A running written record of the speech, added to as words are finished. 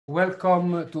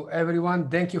Welcome to everyone.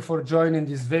 Thank you for joining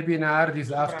this webinar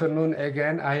this afternoon.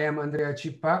 Again, I am Andrea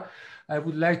Cippa. I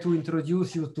would like to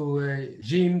introduce you to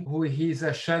Jim, who is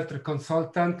a shelter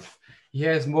consultant. He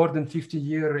has more than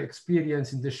 50-year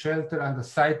experience in the shelter and the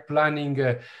site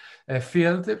planning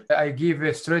field. I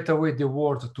give straight away the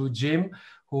word to Jim,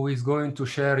 who is going to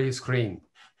share his screen.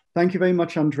 Thank you very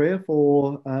much, Andrea,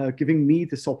 for giving me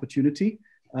this opportunity.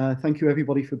 Thank you,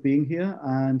 everybody, for being here.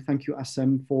 And thank you,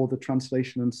 Assem, for the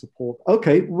translation and support.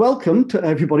 Okay, welcome to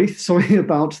everybody. Sorry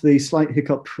about the slight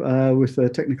hiccup with the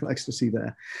technical ecstasy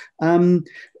there.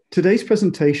 Today's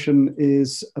presentation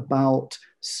is about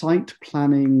site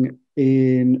planning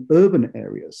in urban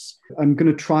areas. I'm going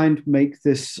to try and make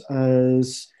this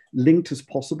as linked as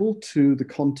possible to the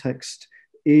context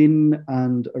in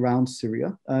and around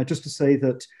Syria. Just to say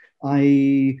that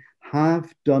I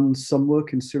have done some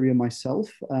work in Syria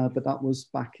myself, but that was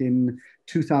back in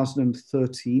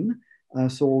 2013,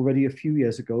 so already a few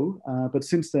years ago. But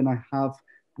since then, I have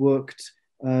worked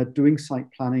doing site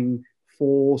planning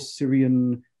for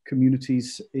Syrian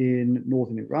communities in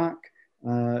northern Iraq,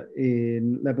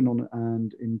 in Lebanon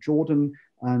and in Jordan,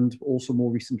 and also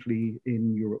more recently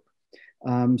in Europe.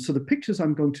 So the pictures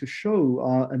I'm going to show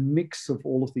are a mix of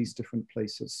all of these different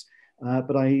places,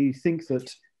 but I think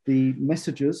that the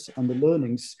messages and the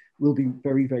learnings will be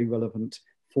very, very relevant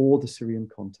for the Syrian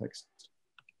context.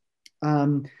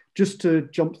 Just to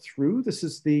jump through, this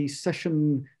is the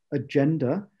session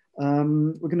agenda.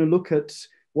 We're going to look at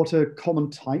what are common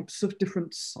types of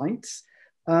different sites.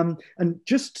 And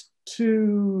just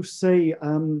to say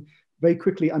very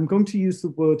quickly, I'm going to use the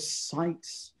word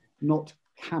sites, not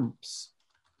camps,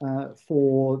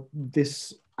 for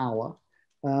this hour.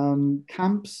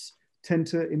 Camps tend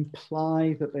to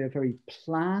imply that they are very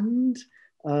planned,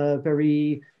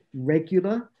 very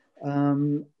regular,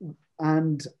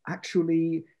 and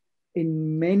actually,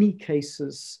 in many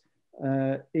cases,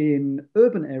 in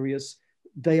urban areas,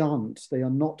 they aren't. They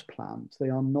are not planned. They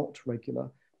are not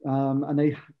regular, and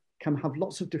they can have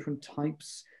lots of different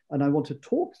types. And I want to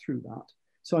talk through that.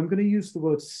 So I'm going to use the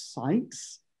word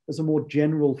sites as a more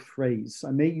general phrase. I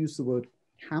may use the word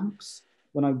camps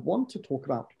when I want to talk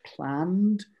about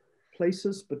planned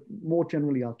places, but more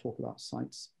generally, I'll talk about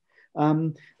sites.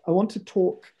 I want to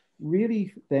talk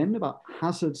really then about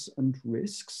hazards and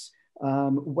risks,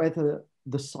 whether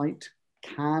the site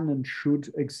can and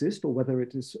should exist, or whether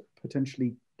it is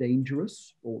potentially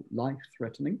dangerous or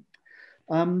life-threatening.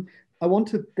 I want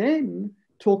to then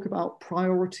talk about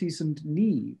priorities and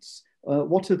needs.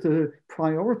 What are the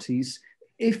priorities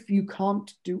if you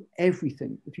can't do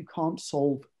everything, if you can't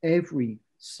solve every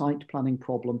site planning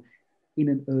problem in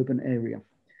an urban area?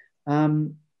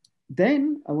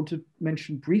 Then I want to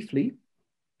mention briefly,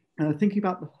 thinking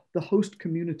about the host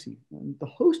community. And the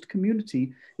host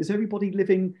community is everybody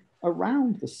living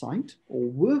around the site or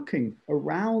working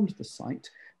around the site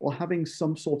or having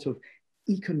some sort of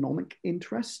economic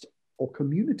interest or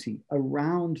community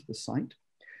around the site.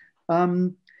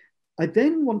 I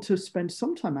then want to spend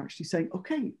some time actually saying,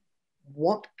 okay,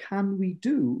 what can we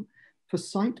do for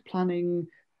site planning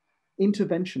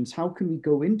interventions? How can we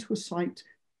go into a site,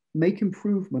 make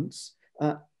improvements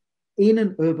in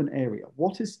an urban area?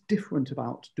 What is different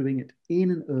about doing it in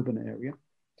an urban area?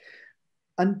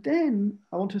 And then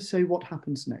I want to say what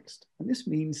happens next. And this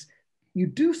means you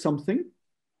do something,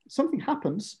 something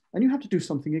happens, and you have to do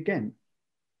something again.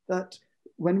 That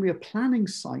when we are planning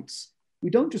sites, we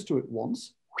don't just do it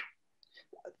once.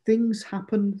 Things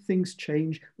happen, things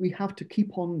change. We have to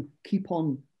keep on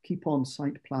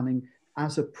site planning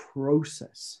as a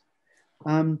process.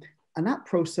 And that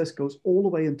process goes all the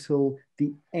way until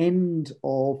the end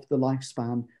of the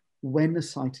lifespan when the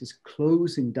site is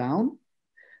closing down.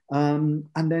 And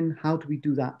then how do we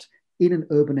do that in an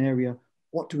urban area?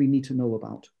 What do we need to know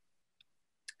about?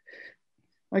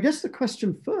 I guess the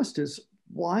question first is,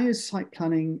 why is site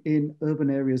planning in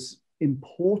urban areas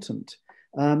important?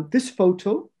 This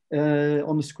photo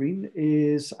on the screen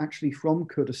is actually from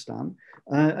Kurdistan.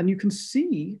 And you can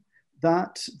see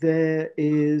that there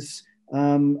is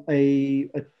a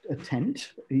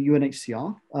tent, a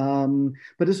UNHCR,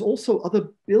 but there's also other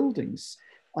buildings.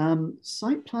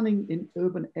 Site planning in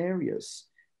urban areas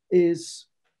is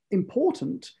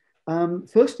important,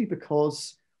 firstly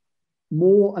because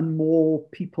more and more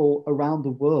people around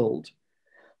the world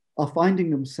are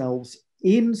finding themselves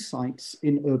in sites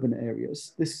in urban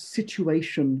areas. This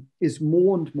situation is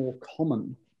more and more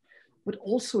common, but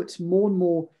also it's more and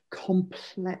more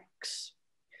complex.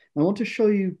 I want to show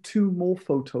you two more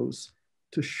photos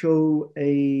to show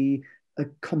a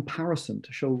comparison,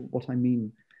 to show what I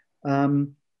mean.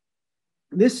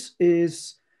 This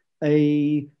is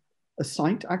a a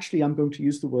site, actually, I'm going to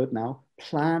use the word now,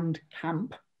 planned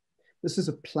camp. This is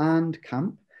a planned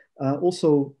camp,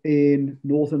 also in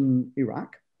northern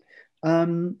Iraq.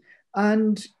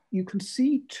 And you can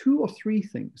see two or three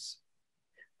things.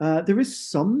 There is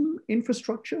some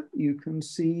infrastructure. You can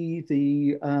see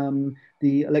the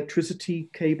electricity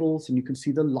cables, and you can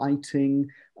see the lighting,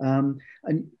 and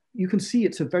you can see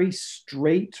it's a very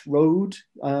straight road.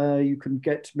 You can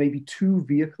get maybe two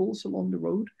vehicles along the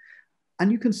road,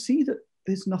 and you can see that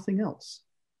there's nothing else.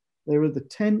 There are the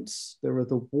tents, there are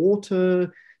the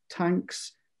water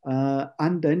tanks,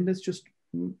 and then there's just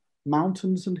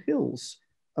mountains and hills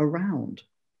around.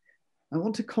 I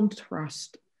want to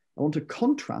contrast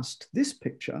this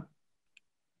picture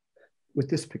with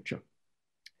this picture.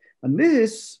 And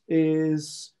this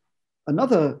is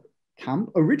another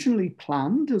camp, originally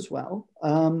planned as well,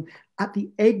 at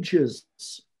the edges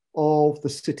of the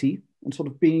city and sort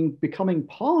of becoming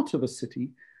part of a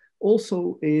city,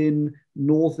 also in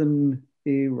northern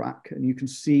Iraq. And you can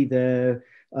see there,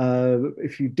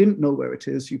 if you didn't know where it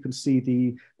is, you can see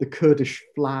the Kurdish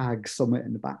flag somewhere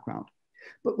in the background.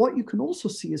 But what you can also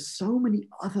see is so many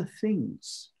other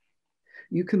things.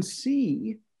 You can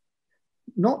see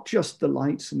not just the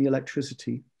lights and the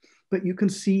electricity, but you can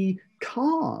see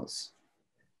cars.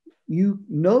 You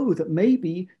know that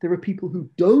maybe there are people who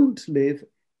don't live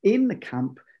in the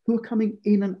camp who are coming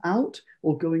in and out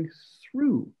or going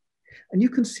through. And you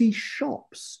can see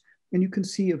shops, and you can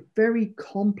see a very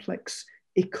complex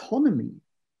economy.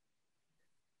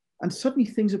 And suddenly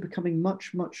things are becoming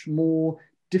much, much more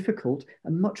difficult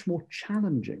and much more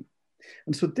challenging.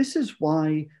 And so this is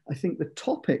why I think the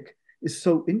topic is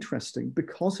so interesting,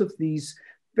 because of these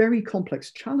very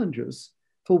complex challenges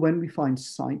for when we find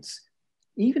sites,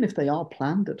 even if they are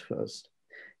planned at first,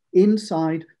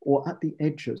 inside or at the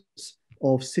edges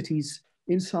of cities,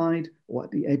 inside or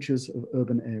at the edges of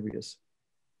urban areas.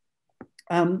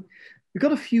 We've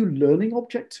got a few learning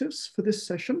objectives for this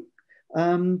session.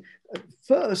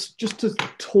 First, just to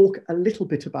talk a little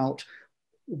bit about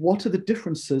what are the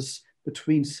differences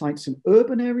between sites in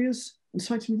urban areas and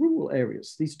sites in rural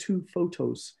areas, these two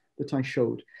photos that I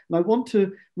showed. And I want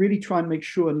to really try and make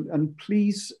sure, and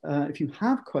please, if you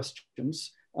have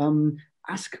questions,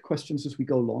 ask questions as we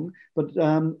go along, but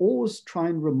always try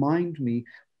and remind me,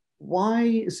 why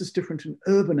is this different in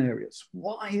urban areas?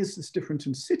 Why is this different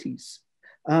in cities?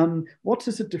 What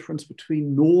is the difference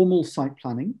between normal site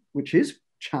planning, which is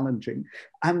challenging,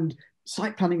 and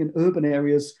site planning in urban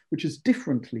areas, which is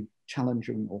differently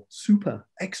challenging or super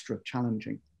extra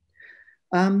challenging?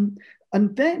 And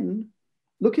then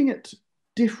looking at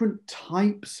different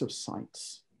types of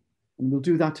sites. And we'll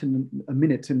do that in a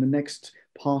minute in the next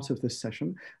part of this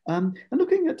session. And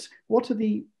looking at what are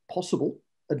the possible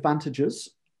advantages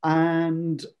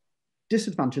and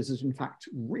disadvantages, in fact,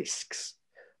 risks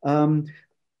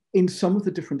in some of the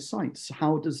different sites.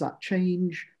 How does that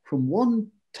change from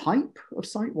one type of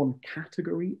site, one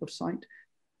category of site,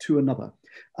 to another?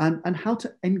 And how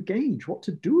to engage, what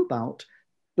to do about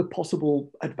the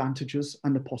possible advantages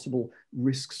and the possible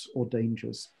risks or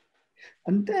dangers.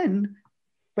 And then,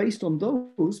 based on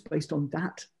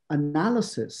that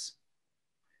analysis,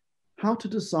 how to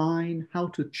design, how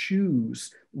to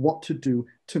choose what to do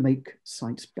to make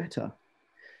sites better.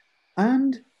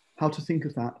 And how to think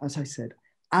of that, as I said,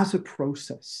 as a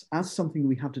process, as something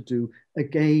we have to do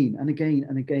again and again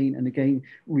and again and again,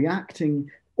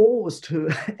 reacting always to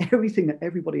everything that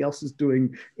everybody else is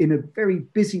doing in a very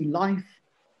busy life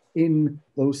in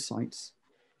those sites.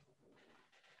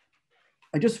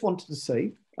 I just wanted to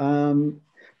say,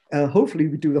 hopefully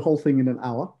we do the whole thing in an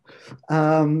hour.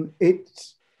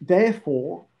 It's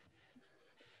therefore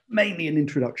mainly an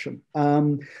introduction.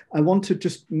 I want to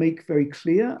just make very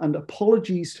clear, and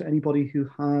apologies to anybody who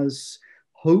has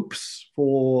hopes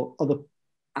for other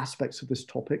aspects of this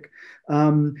topic,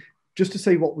 just to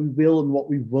say what we will and what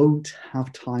we won't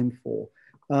have time for.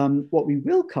 What we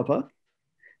will cover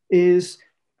is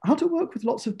how to work with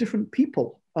lots of different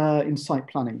people in site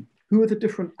planning. Who are the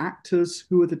different actors?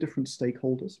 Who are the different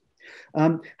stakeholders?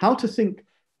 How to think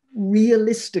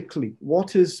realistically,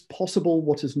 what is possible,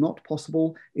 what is not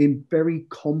possible in very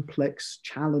complex,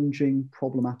 challenging,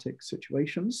 problematic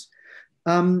situations.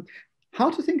 How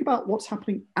to think about what's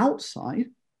happening outside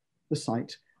the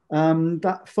site.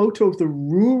 That photo of the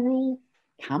rural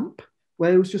camp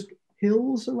where it was just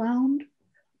hills around.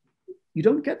 You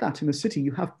don't get that in a city.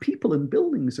 You have people and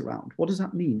buildings around. What does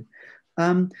that mean?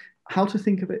 How to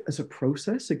think of it as a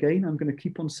process. Again, I'm going to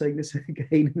keep on saying this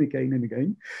again and again and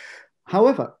again.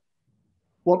 However,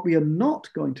 what we are not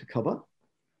going to cover,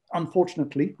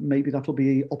 unfortunately, maybe that'll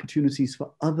be opportunities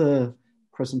for other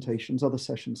presentations, other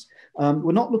sessions,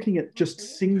 we're not looking at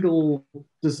just single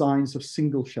designs of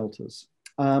single shelters.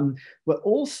 We're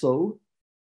also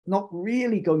not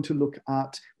really going to look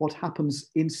at what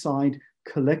happens inside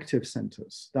collective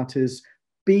centers, that is,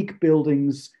 big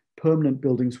buildings, permanent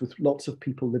buildings with lots of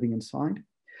people living inside.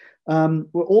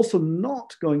 We're also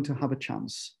not going to have a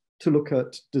chance to look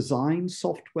at design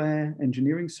software,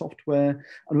 engineering software,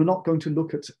 and we're not going to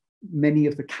look at many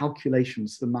of the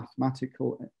calculations, the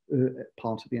mathematical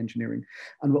part of the engineering.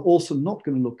 And we're also not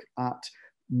going to look at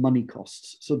money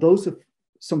costs. So those are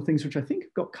some things which I think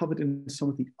got covered in some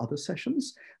of the other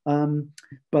sessions,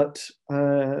 but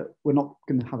we're not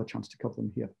going to have a chance to cover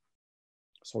them here.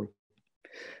 Sorry.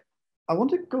 I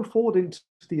want to go forward into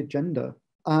the agenda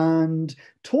and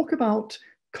talk about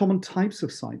common types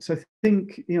of sites. I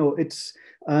think, you know, it's,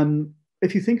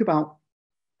 if you think about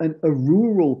a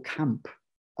rural camp,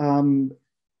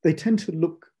 they tend to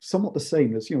look somewhat the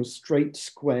same as, you know, straight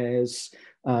squares.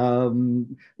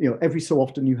 You know, every so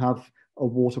often you have a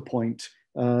water point.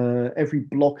 Every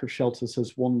block of shelters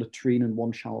has one latrine and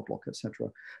one shower block, etc.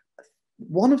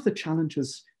 One of the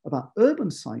challenges about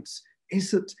urban sites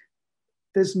is that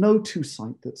there's no two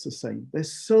sites that's the same. They're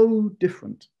so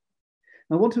different.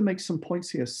 And I want to make some points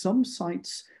here. Some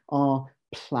sites are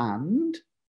planned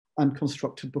and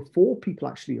constructed before people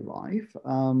actually arrive,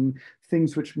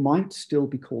 things which might still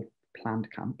be called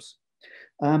planned camps.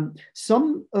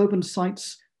 Some urban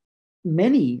sites,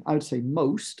 many, I would say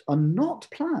most, are not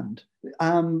planned.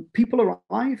 People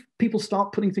arrive, people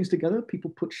start putting things together,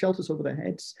 people put shelters over their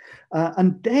heads,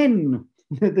 and then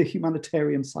the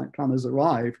humanitarian site planners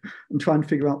arrive and try and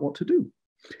figure out what to do.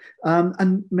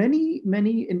 And many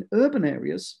in urban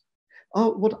areas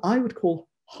are what I would call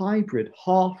hybrid,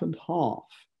 half and half.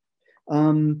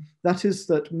 That is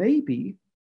that maybe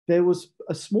there was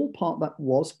a small part that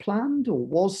was planned or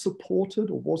was supported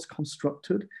or was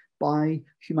constructed by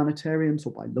humanitarians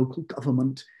or by local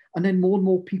government, and then more and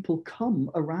more people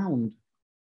come around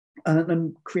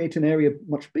and create an area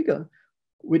much bigger,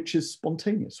 which is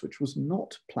spontaneous, which was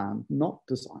not planned, not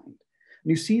designed. And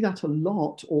you see that a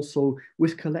lot also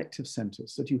with collective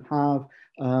centers, that you have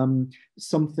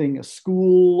something, a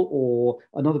school or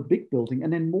another big building,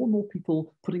 and then more and more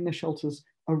people putting their shelters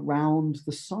around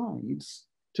the sides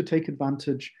to take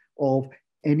advantage of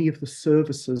any of the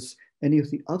services, any of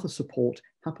the other support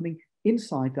happening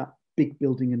inside that big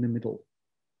building in the middle.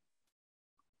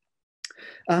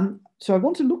 So I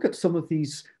want to look at some of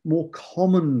these more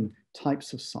common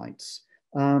types of sites.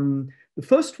 The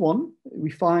first one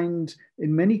we find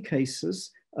in many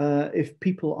cases, if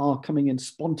people are coming in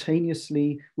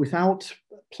spontaneously without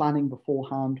planning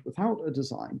beforehand, without a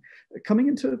design, coming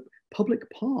into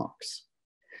public parks.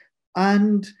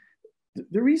 And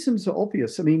the reasons are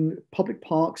obvious. I mean, public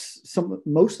parks,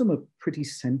 most of them are pretty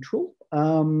central.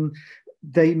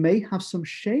 They may have some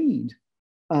shade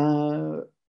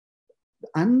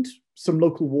and some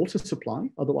local water supply.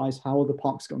 Otherwise, how are the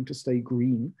parks going to stay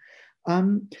green?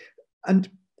 And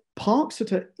parks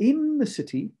that are in the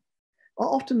city are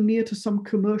often near to some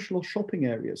commercial or shopping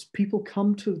areas. People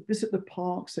come to visit the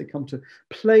parks, they come to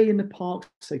play in the parks,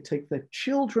 they take their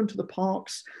children to the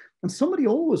parks, and somebody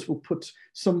always will put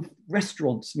some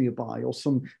restaurants nearby or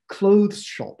some clothes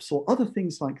shops or other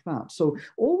things like that. So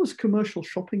always commercial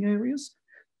shopping areas.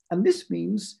 And this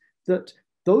means that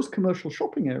those commercial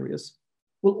shopping areas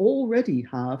will already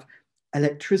have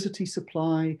electricity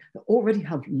supply, already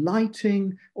have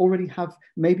lighting, already have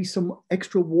maybe some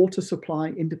extra water supply,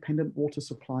 independent water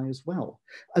supply as well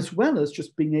as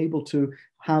just being able to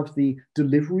have the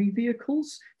delivery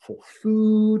vehicles for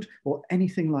food or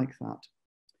anything like that.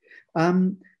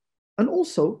 And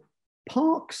also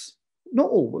parks, not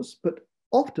always, but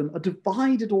often are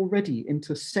divided already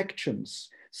into sections,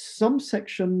 some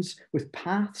sections with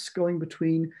paths going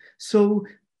between. So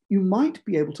you might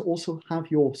be able to also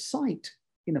have your site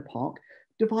in a park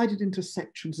divided into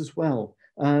sections as well,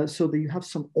 so that you have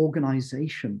some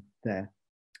organization there.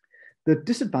 The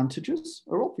disadvantages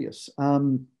are obvious.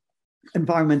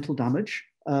 Environmental damage.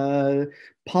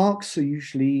 Parks are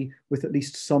usually with at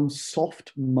least some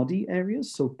soft, muddy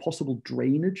areas, so possible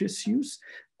drainage issues.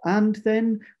 And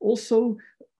then also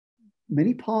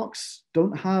many parks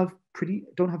don't have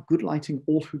good lighting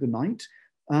all through the night,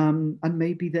 and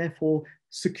maybe therefore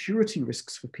security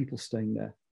risks for people staying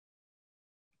there.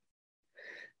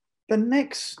 The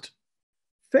next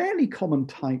fairly common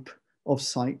type of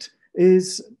site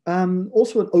is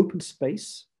also an open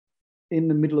space in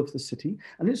the middle of the city.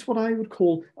 And it's what I would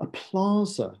call a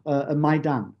plaza, a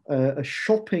maidan, a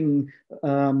shopping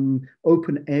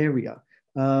open area,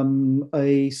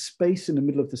 a space in the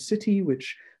middle of the city,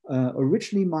 which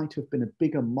Originally might have been a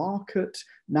bigger market.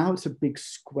 Now it's a big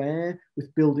square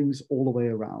with buildings all the way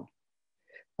around.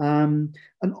 And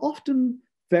often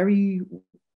very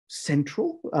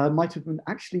central, might have been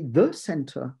actually the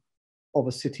center of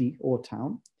a city or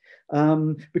town.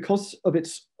 Because of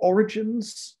its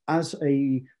origins as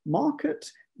a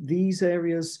market, these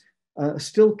areas are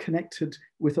still connected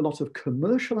with a lot of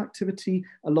commercial activity,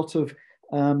 a lot of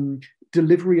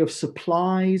delivery of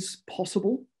supplies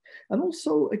possible, and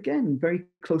also, again, very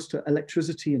close to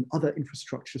electricity and other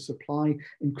infrastructure supply,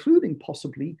 including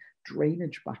possibly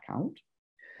drainage back out.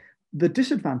 The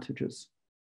disadvantages.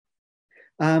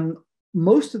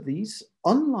 Most of these,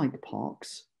 unlike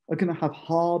parks, are going to have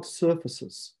hard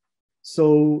surfaces.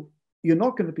 So you're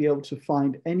not going to be able to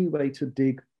find any way to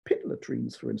dig pit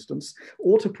latrines, for instance,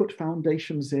 or to put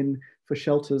foundations in for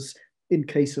shelters in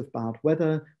case of bad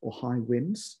weather or high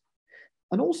winds.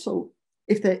 And also,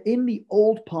 if they're in the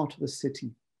old part of the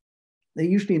city, they're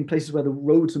usually in places where the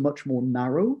roads are much more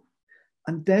narrow,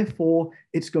 and therefore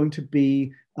it's going to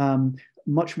be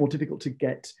much more difficult to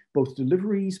get both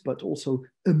deliveries, but also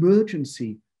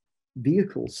emergency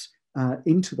vehicles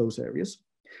into those areas.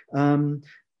 And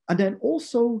then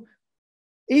also,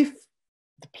 if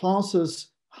the plazas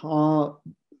are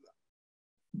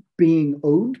being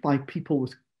owned by people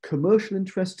with commercial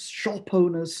interests, shop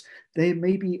owners, there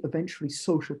may be eventually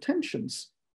social tensions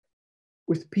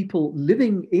with people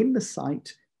living in the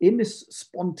site, in this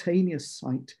spontaneous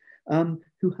site,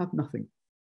 who have nothing.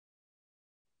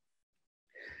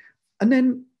 And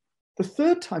then the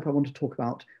third type I want to talk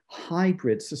about,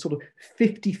 hybrids, the sort of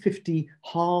 50-50,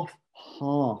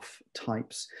 half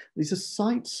types. These are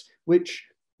sites which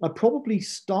are probably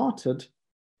started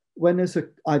when there's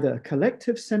either a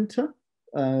collective center,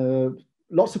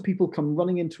 lots of people come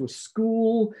running into a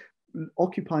school,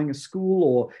 occupying a school,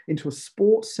 or into a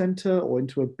sports center, or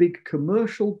into a big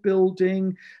commercial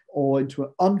building, or into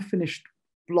an unfinished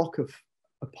block of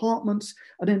apartments.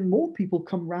 And then more people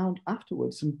come round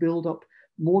afterwards and build up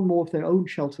more and more of their own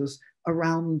shelters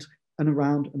around and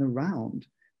around and around.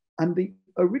 And the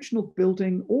original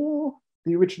building or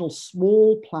the original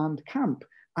small planned camp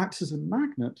acts as a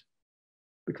magnet,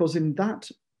 because in that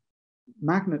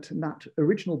magnet, in that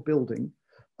original building,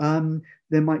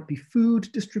 there might be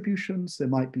food distributions, there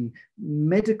might be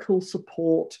medical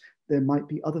support, there might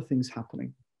be other things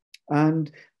happening.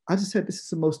 And as I said, this is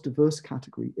the most diverse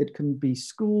category. It can be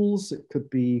schools, it could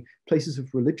be places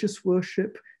of religious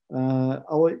worship,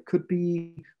 or it could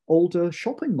be older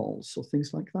shopping malls or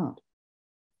things like that.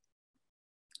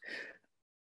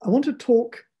 I want to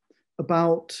talk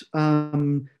about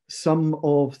some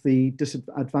of the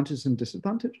advantages and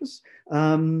disadvantages.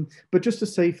 But just to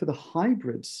say, for the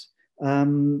hybrids,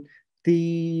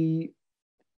 the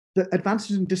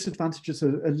advantages and disadvantages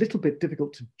are a little bit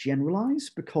difficult to generalize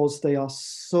because they are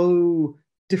so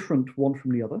different one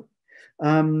from the other.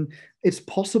 It's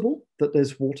possible that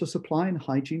there's water supply and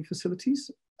hygiene facilities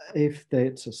if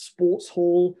it's a sports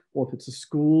hall, or if it's a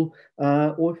school,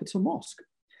 or if it's a mosque.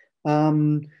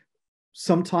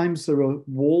 Sometimes there are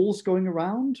walls going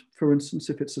around, for instance,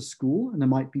 if it's a school, and there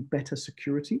might be better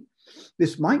security.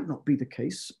 This might not be the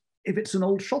case if it's an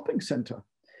old shopping center.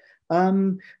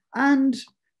 And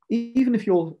even if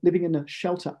you're living in a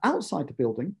shelter outside the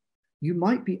building, you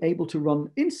might be able to run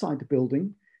inside the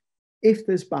building if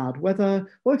there's bad weather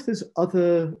or if there's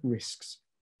other risks.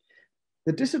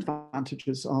 The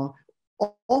disadvantages are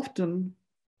often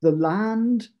the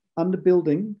land and the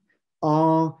building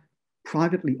are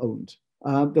privately owned.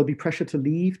 There'll be pressure to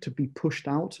leave, to be pushed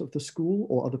out of the school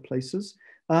or other places.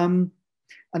 And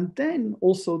then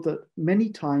also that many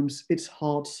times it's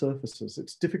hard surfaces.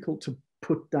 It's difficult to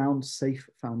put down safe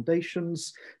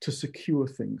foundations to secure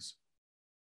things.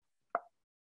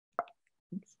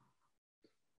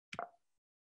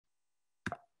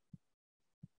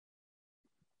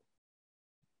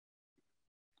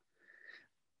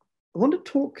 I want to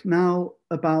talk now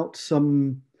about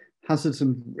some hazards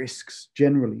and risks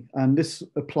generally, and this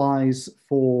applies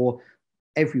for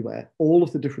everywhere, all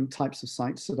of the different types of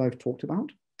sites that I've talked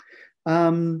about.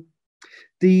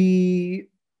 The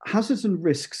hazards and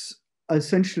risks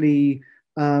essentially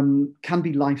can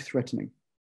be life-threatening.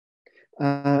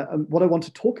 What I want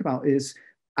to talk about is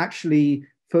actually,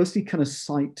 firstly, can a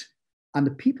site and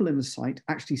the people in the site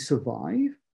actually survive?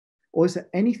 Or is there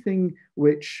anything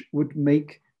which would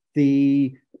make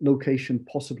the location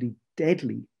possibly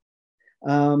deadly?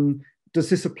 Does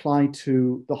this apply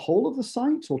to the whole of the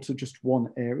site or to just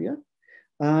one area?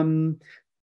 And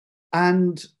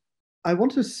I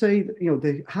want to say that, you know,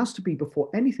 there has to be, before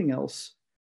anything else,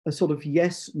 a sort of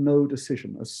yes-no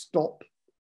decision, a stop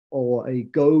or a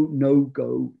go, no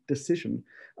go decision.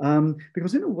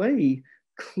 Because in a way,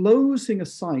 closing a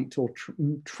site or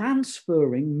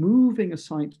transferring, moving a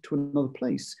site to another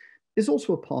place is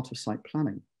also a part of site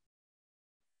planning.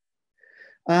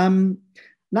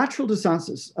 Natural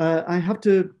disasters. I have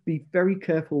to be very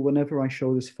careful whenever I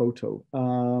show this photo.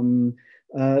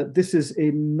 This is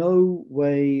in no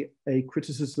way a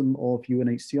criticism of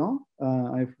UNHCR.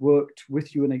 I've worked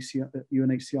with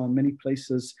UNHCR in many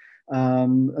places.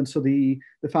 And so the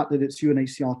fact that it's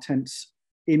UNHCR tents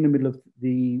in the middle of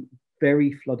the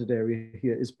very flooded area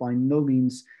here is by no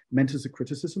means meant as a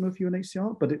criticism of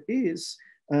UNHCR, but it is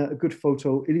a good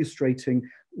photo illustrating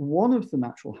one of the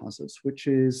natural hazards, which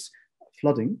is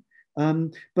flooding.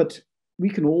 But we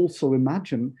can also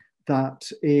imagine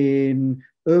that in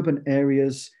urban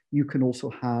areas, you can also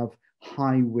have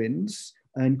high winds,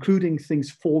 including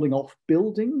things falling off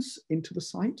buildings into the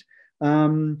site.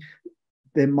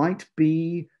 There might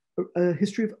be a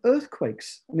history of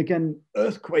earthquakes. And again,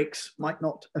 earthquakes might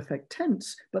not affect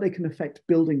tents, but they can affect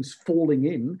buildings falling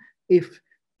in if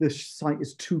the site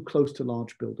is too close to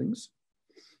large buildings.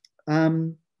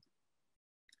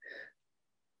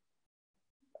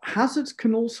 Hazards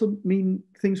can also mean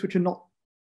things which are not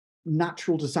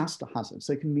natural disaster hazards.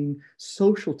 They can mean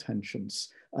social tensions,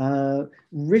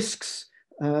 risks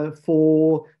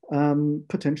for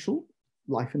potential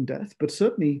life and death, but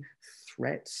certainly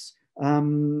threats,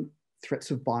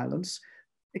 threats of violence.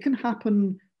 It can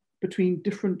happen between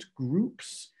different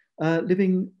groups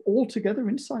living all together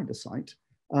inside a site,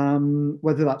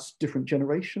 whether that's different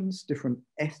generations, different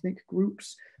ethnic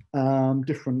groups,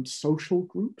 different social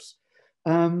groups.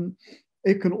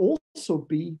 It can also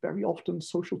be very often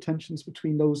social tensions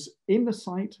between those in the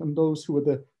site and those who are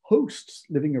the hosts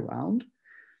living around.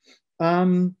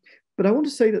 But I want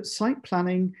to say that site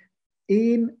planning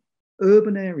in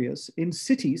urban areas, in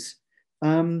cities,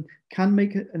 can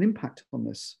make an impact on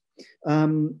this.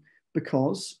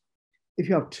 Because if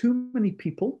you have too many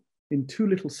people in too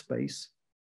little space,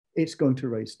 it's going to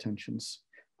raise tensions.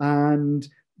 And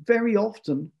very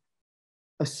often,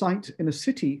 a site in a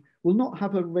city will not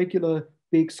have a regular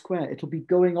big square. It'll be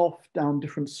going off down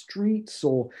different streets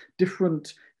or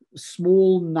different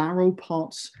small, narrow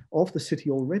parts of the city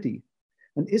already.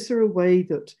 And is there a way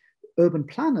that urban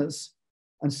planners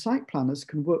and site planners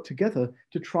can work together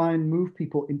to try and move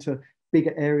people into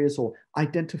bigger areas or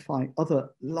identify other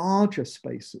larger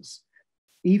spaces,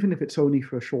 even if it's only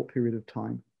for a short period of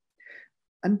time?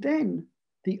 And then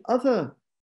the other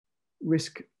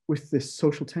risk with this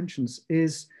social tensions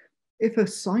is if a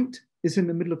site is in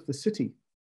the middle of the city.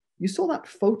 You saw that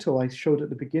photo I showed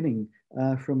at the beginning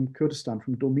from Kurdistan,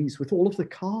 from Dormiz, with all of the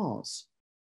cars.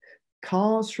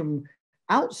 Cars from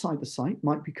outside the site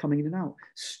might be coming in and out.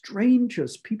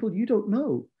 Strangers, people you don't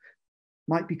know,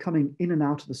 might be coming in and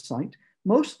out of the site.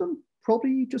 Most of them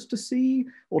probably just to see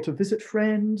or to visit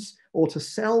friends or to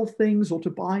sell things or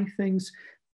to buy things,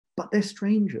 but they're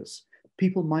strangers.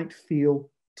 People might feel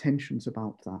tensions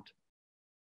about that.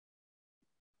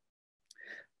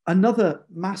 Another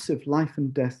massive life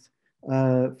and death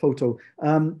photo.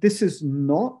 This is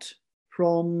not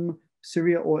from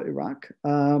Syria or Iraq,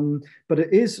 but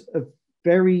it is a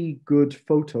very good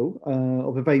photo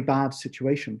of a very bad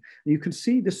situation. You can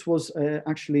see this was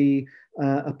actually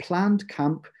a planned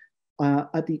camp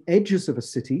at the edges of a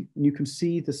city. And you can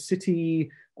see the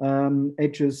city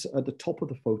edges at the top of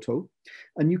the photo.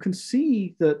 And you can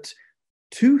see that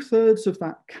 2/3 of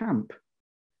that camp,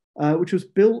 which was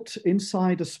built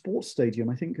inside a sports stadium.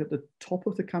 I think at the top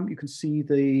of the camp, you can see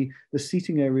the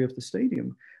seating area of the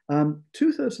stadium.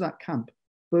 2/3 of that camp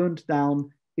burned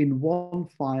down in one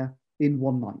fire in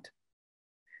one night.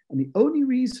 And the only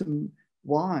reason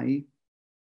why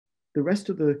the rest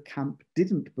of the camp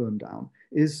didn't burn down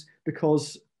is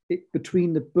because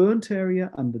between the burnt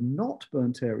area and the not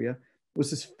burnt area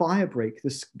was this fire break,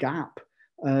 this gap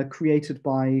created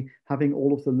by having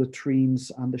all of the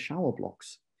latrines and the shower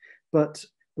blocks. But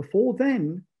before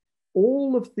then,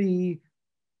 all of the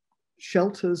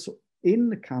shelters in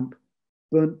the camp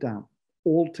burnt down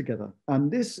altogether.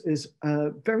 And this is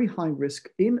a very high risk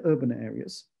in urban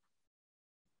areas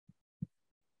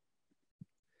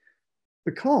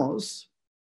because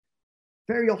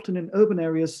very often in urban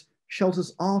areas,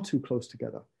 shelters are too close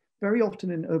together. Very often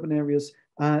in urban areas,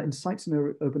 in sites in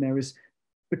urban areas,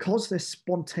 because they're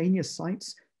spontaneous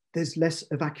sites, there's less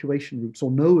evacuation routes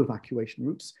or no evacuation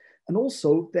routes. And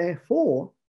also,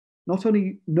 therefore, not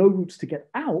only no routes to get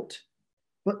out,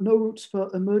 but no routes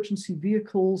for emergency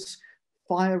vehicles,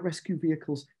 fire rescue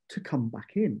vehicles to come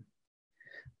back in.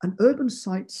 And urban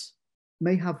sites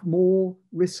may have more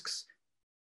risks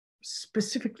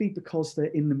specifically because they're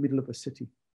in the middle of a city.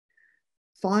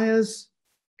 Fires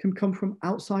can come from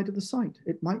outside of the site.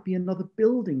 It might be another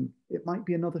building. It might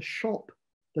be another shop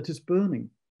that is burning.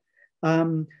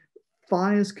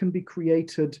 Fires can be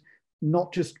created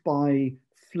not just by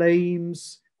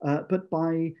flames, but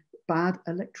by bad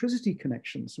electricity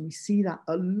connections. And we see that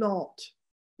a lot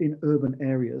in urban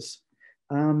areas,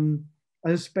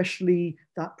 especially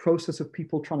that process of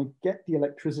people trying to get the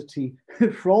electricity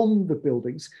from the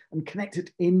buildings and connect it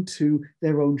into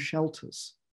their own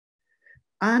shelters.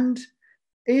 And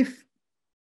if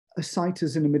a site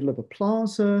is in the middle of a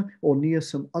plaza or near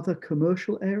some other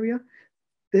commercial area,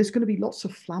 there's going to be lots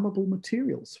of flammable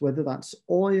materials, whether that's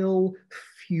oil,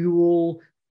 fuel,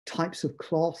 types of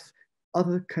cloth,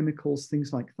 other chemicals,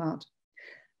 things like that.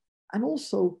 And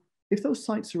also, if those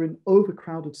sites are in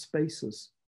overcrowded spaces,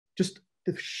 just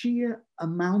the sheer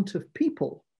amount of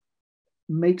people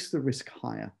makes the risk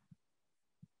higher.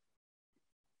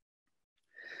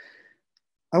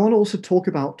 I want to also talk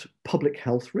about public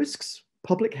health risks.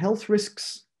 Public health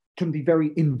risks can be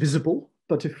very invisible,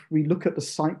 but if we look at the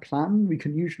site plan, we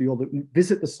can usually, or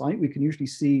visit the site, we can usually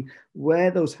see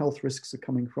where those health risks are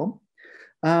coming from.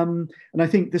 And I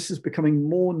think this is becoming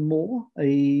more and more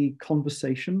a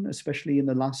conversation, especially in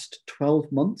the last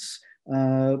 12 months.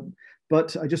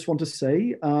 But I just want to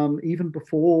say, even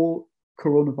before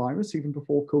coronavirus, even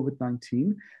before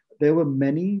COVID-19, there were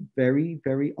many very,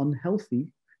 very unhealthy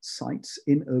sites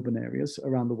in urban areas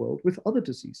around the world with other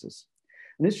diseases.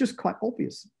 And it's just quite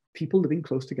obvious. People living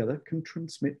close together can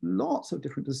transmit lots of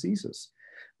different diseases.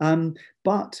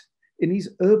 But in these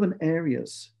urban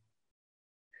areas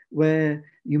where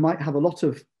you might have a lot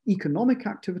of economic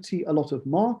activity, a lot of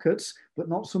markets, but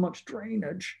not so much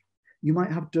drainage, you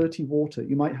might have dirty water,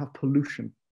 you might have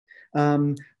pollution.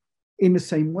 In the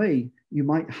same way, you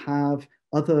might have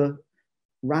other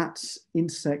rats,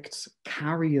 insects,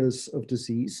 carriers of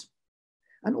disease.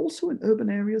 And also in urban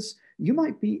areas, you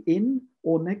might be in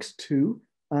or next to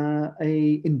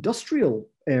a industrial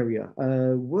area,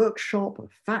 a workshop, a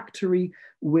factory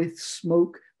with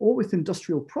smoke or with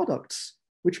industrial products,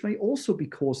 which may also be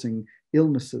causing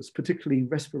illnesses, particularly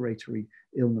respiratory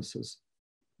illnesses.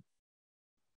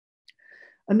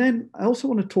 And then I also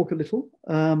want to talk a little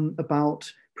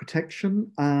about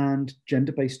protection and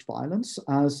gender-based violence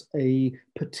as a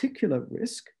particular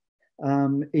risk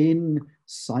in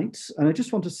sites. And I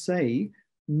just want to say,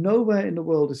 nowhere in the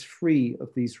world is free of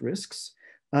these risks.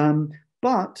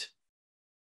 But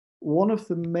one of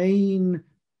the main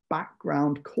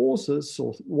background causes,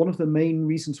 or one of the main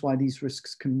reasons why these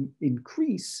risks can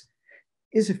increase,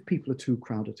 is if people are too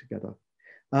crowded together.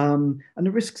 And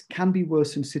the risks can be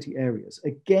worse in city areas.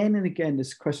 Again and again,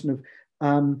 this question of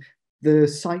the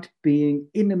site being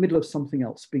in the middle of something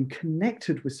else, being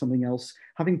connected with something else,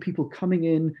 having people coming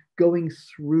in, going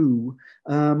through,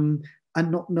 and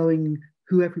not knowing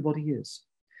who everybody is.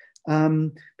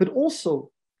 But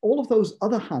also, all of those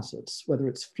other hazards, whether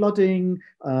it's flooding,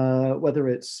 whether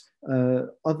it's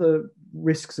other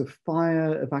risks of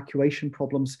fire, evacuation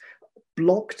problems,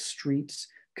 blocked streets,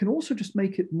 can also just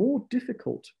make it more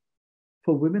difficult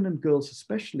for women and girls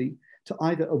especially to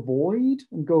either avoid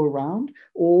and go around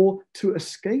or to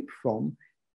escape from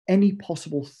any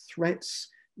possible threats,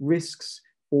 risks,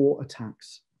 or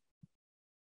attacks.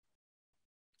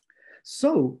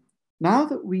 So now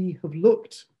that we have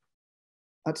looked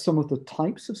at some of the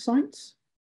types of sites,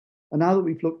 and now that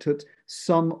we've looked at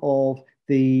some of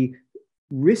the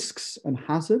risks and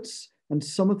hazards, and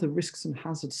some of the risks and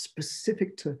hazards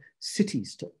specific to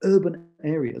cities, to urban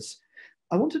areas,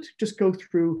 I wanted to just go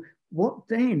through what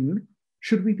then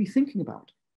should we be thinking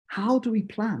about? How do we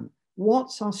plan?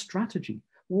 What's our strategy?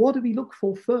 What do we look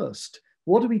for first?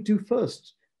 What do we do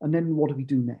first? And then what do we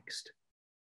do next?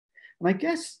 And I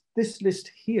guess this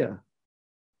list here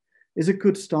is a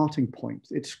good starting point.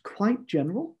 It's quite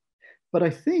general, but I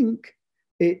think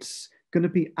it's going to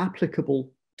be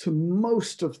applicable to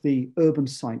most of the urban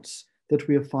sites that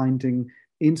we are finding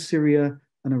in Syria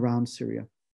and around Syria.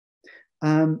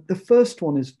 The first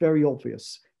one is very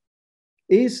obvious.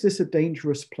 Is this a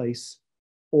dangerous place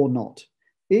or not?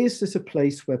 Is this a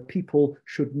place where people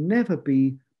should never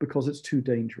be because it's too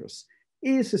dangerous?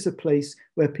 Is this a place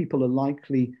where people are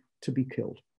likely to be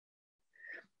killed?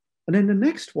 And then the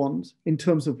next ones, in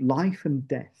terms of life and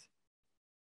death,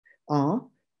 are,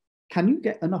 can you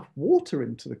get enough water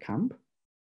into the camp?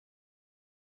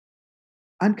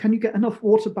 And can you get enough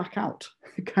water back out?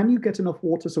 Can you get enough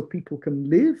water so people can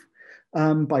live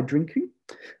by drinking?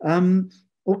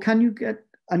 Or can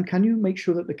you make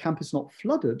sure that the camp is not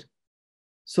flooded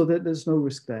so that there's no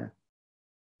risk there?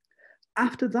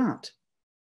 After that,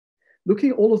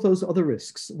 looking at all of those other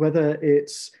risks, whether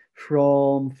it's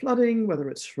from flooding, whether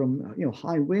it's from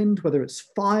high wind, whether it's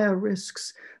fire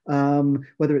risks,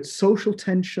 whether it's social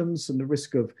tensions and the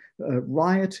risk of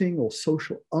rioting or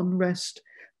social unrest.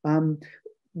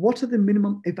 What are the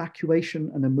minimum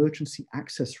evacuation and emergency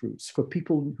access routes for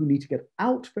people who need to get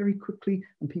out very quickly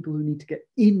and people who need to get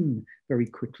in very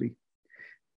quickly?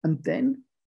 And then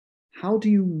how do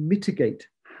you mitigate?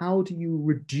 How do you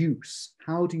reduce?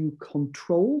 How do you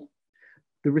control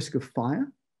the risk of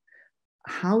fire?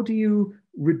 How do you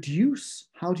reduce?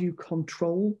 How do you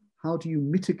control? How do you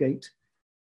mitigate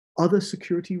other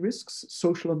security risks,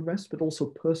 social unrest, but also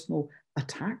personal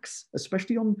attacks,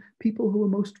 especially on people who are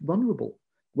most vulnerable,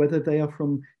 whether they are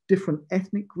from different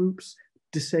ethnic groups,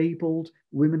 disabled,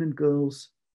 women and girls?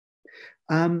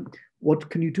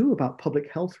 What can you do about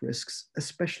public health risks,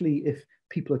 especially if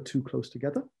people are too close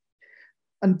together?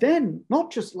 And then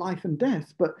not just life and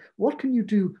death, but what can you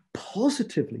do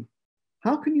positively?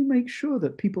 How can you make sure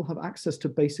that people have access to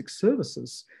basic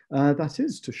services, that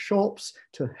is, to shops,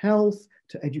 to health,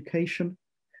 to education?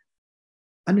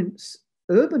 And in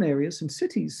urban areas, in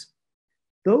cities,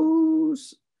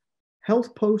 those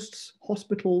health posts,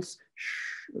 hospitals,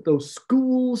 those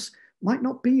schools might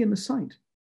not be in the site.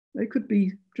 They could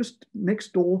be just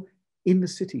next door in the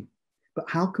city. But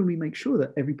how can we make sure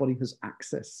that everybody has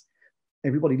access?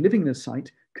 Everybody living in a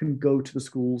site can go to the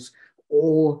schools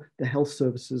or the health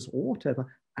services or whatever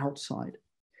outside.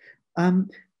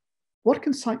 What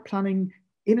can site planning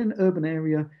in an urban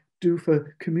area do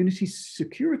for community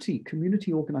security,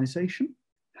 community organization?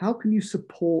 How can you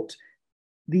support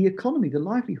the economy, the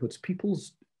livelihoods,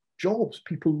 people's jobs,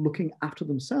 people looking after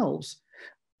themselves?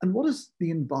 And what does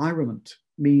the environment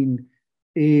mean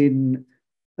in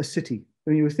a city? I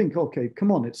mean, you think, okay,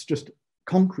 come on, it's just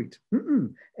concrete.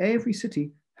 Every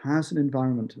city has an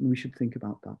environment, and we should think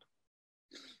about that.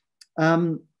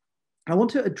 I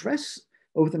want to address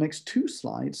over the next 2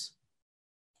 slides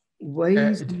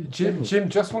ways. Jim,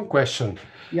 just one question.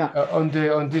 Yeah. On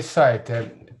this side,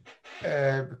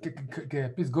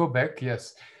 please go back.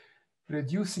 Yes,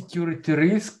 reduce security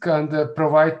risk and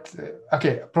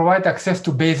provide access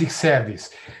to basic service.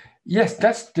 Yes,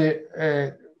 that's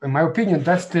the, in my opinion,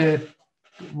 that's the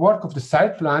work of the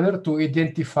site planner to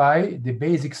identify the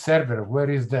basic server. Where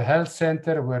is the health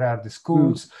center? Where are the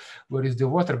schools? Where is the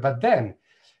water? But then,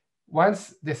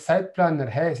 once the site planner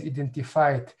has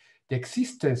identified the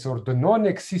existence or the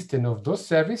non-existence of those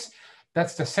services,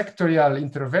 that's the sectorial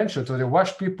intervention. So the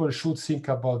WASH people should think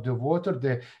about the water,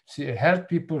 the health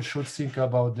people should think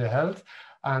about the health,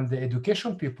 and the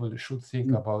education people should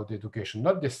think about the education,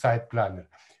 not the site planner.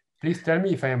 Please tell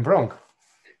me if I am wrong.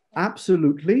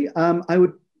 Absolutely. I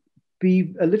would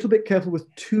be a little bit careful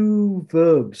with 2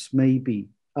 verbs, maybe.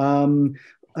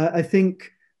 I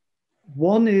think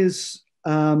one is,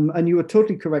 and you are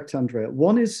totally correct, Andrea,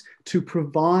 one is to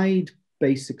provide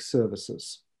basic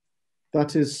services.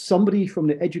 That is, somebody from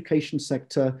the education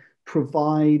sector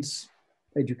provides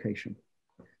education.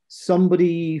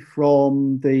 Somebody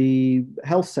from the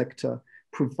health sector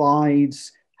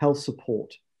provides health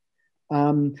support.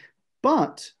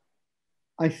 But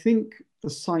I think the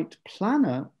site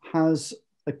planner has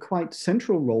a quite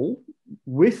central role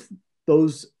with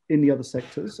those in the other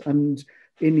sectors and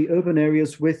in the urban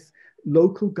areas with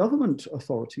local government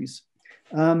authorities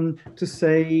to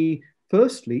say,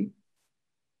 firstly,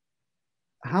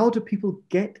 how do people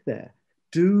get there?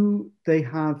 Do they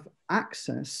have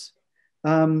access?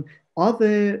 Are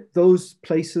there those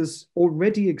places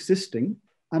already existing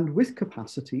and with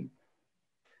capacity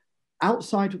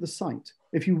outside of the site?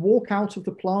 If you walk out of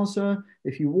the plaza,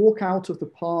 if you walk out of the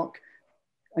park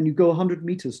and you go 100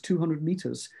 meters, 200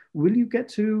 meters, will you get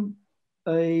to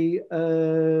a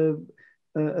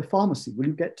pharmacy? Will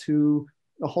you get to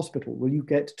a hospital? Will you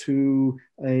get to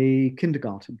a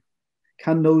kindergarten?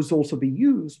 Can those also be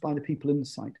used by the people in the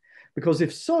site? Because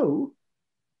if so,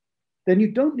 then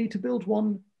you don't need to build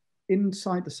one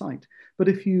inside the site. But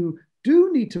if you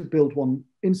do need to build one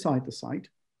inside the site,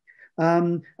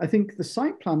 I think the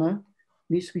site planner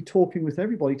needs to be talking with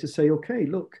everybody to say, okay,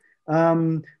 look,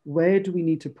 where do we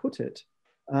need to put it?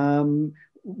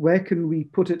 Where can we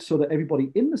put it so that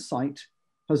everybody in the site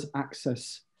has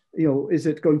access? You know, is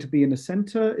it going to be in the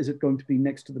center? Is it going to be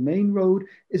next to the main road?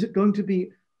 Is it going to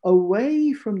be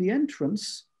away from the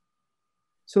entrance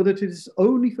so that it is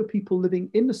only for people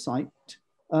living in the site,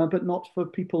 but not for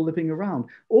people living around?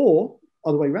 Or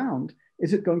other way around,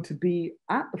 is it going to be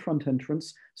at the front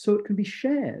entrance so it can be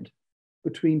shared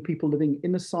between people living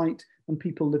in the site and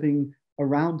people living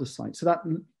around the site? So that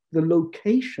the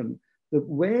location,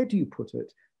 where do you put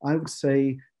it, I would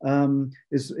say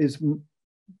is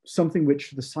something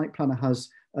which the site planner has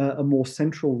a more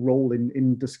central role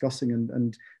in discussing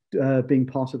and being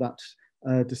part of that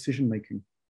decision making.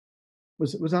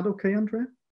 Was that okay, Andrea?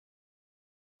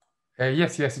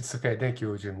 Yes, it's okay. Thank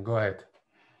you, Jim. Go ahead.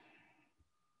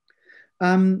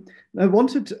 I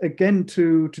wanted again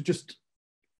to just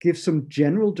give some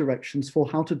general directions for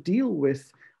how to deal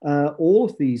with all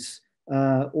of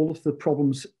the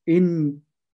problems in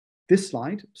this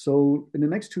slide. So in the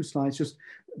next two slides, just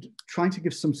trying to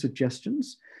give some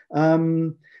suggestions.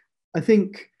 I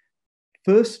think,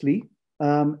 firstly,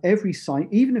 every site,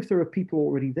 even if there are people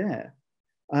already there,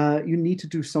 you need to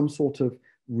do some sort of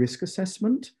risk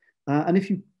assessment. And if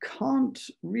you can't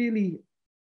really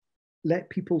let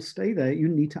people stay there, you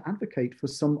need to advocate for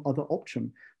some other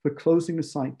option, for closing the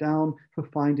site down, for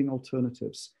finding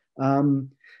alternatives.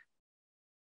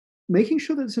 Making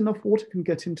sure that there's enough water can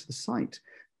get into the site.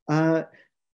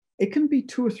 It can be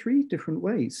 2 or 3 different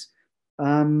ways.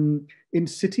 In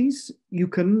cities, you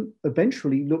can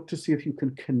eventually look to see if you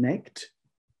can connect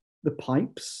the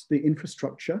pipes, the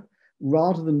infrastructure,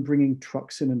 rather than bringing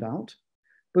trucks in and out.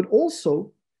 But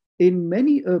also, in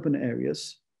many urban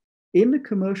areas, in the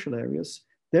commercial areas,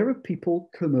 there are people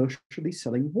commercially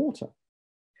selling water.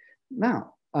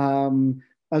 Now,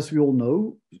 as we all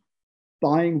know,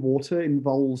 buying water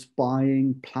involves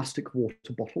buying plastic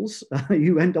water bottles.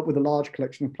 You end up with a large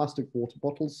collection of plastic water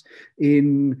bottles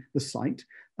in the site.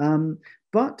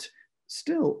 But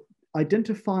still,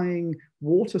 identifying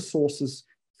water sources,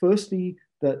 firstly,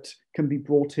 that can be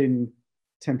brought in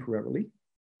temporarily,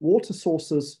 water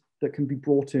sources that can be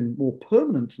brought in more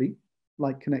permanently,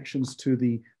 like connections to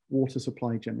the water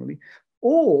supply generally,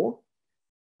 or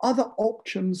other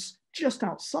options just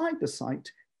outside the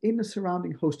site in the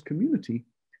surrounding host community,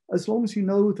 as long as you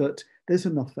know that there's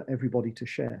enough for everybody to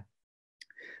share.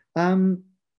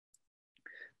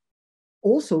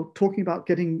 Also, talking about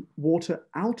getting water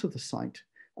out of the site.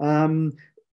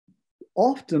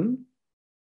 Often,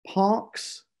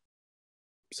 parks,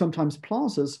 sometimes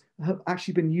plazas, have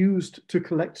actually been used to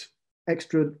collect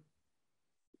extra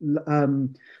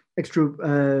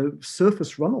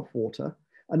surface runoff water,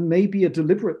 and maybe a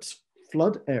deliberate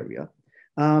flood area.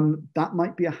 That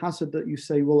might be a hazard that you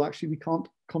say, well, actually, we can't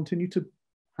continue to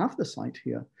have the site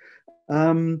here.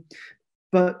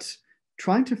 But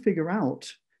trying to figure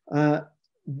out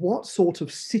what sort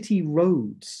of city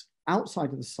roads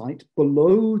outside of the site,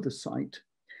 below the site,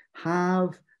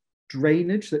 have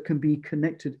drainage that can be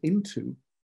connected into.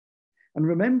 And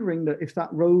remembering that if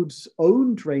that road's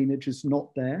own drainage is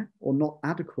not there or not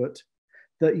adequate,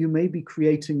 that you may be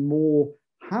creating more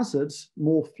hazards,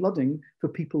 more flooding for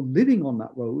people living on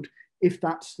that road, if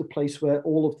that's the place where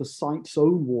all of the site's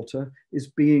own water is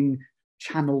being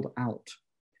channeled out.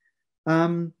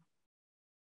 And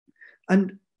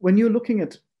when you're looking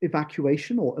at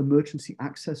evacuation or emergency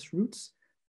access routes,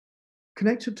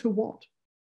 connected to what?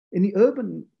 In the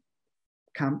urban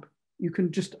camp, you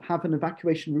can just have an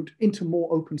evacuation route into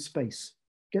more open space.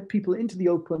 Get people into the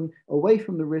open, away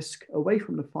from the risk, away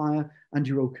from the fire, and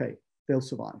you're okay. They'll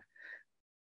survive.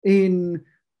 In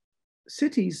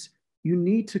cities, you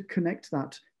need to connect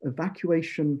that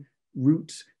evacuation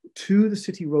route to the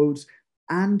city roads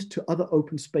and to other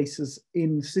open spaces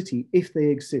in the city, if they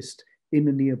exist in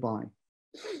the nearby.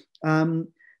 And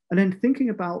then thinking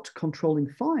about controlling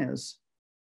fires,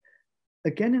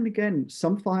 again and again,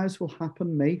 some fires will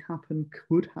happen, may happen,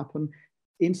 could happen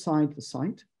inside the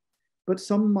site, but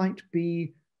some might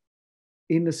be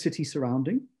in the city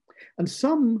surrounding, and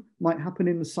some might happen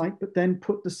in the site, but then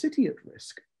put the city at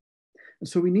risk. And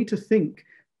so we need to think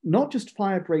not just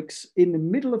fire breaks in the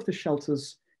middle of the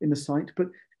shelters in the site, but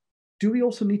do we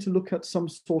also need to look at some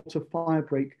sort of fire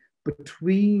break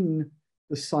between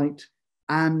the site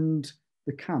and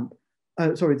the camp?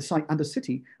 The site and the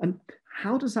city. And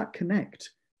how does that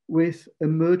connect with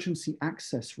emergency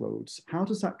access roads? How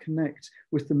does that connect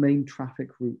with the main traffic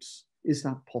routes? Is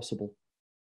that possible?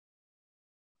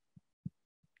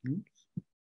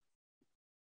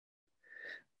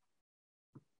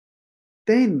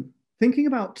 Then thinking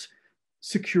about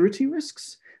security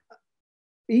risks,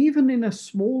 even in a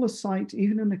smaller site,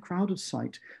 even in a crowded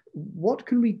site, what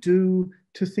can we do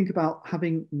to think about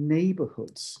having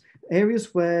neighborhoods,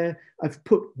 areas where I've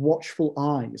put watchful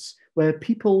eyes, where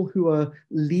people who are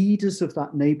leaders of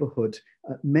that neighborhood,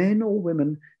 men or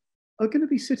women, are going to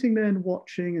be sitting there and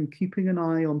watching and keeping an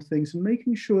eye on things and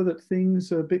making sure that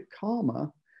things are a bit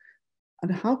calmer.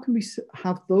 And how can we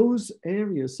have those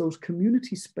areas, those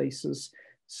community spaces,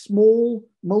 small,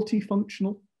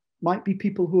 multifunctional, might be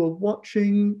people who are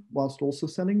watching whilst also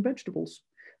selling vegetables,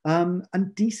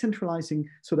 and decentralizing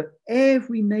so that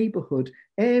every neighborhood,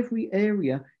 every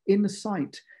area in the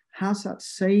site has that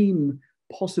same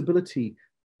possibility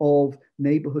of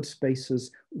neighborhood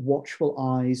spaces, watchful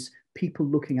eyes, people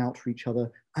looking out for each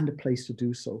other, and a place to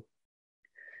do so.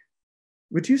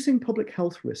 Reducing public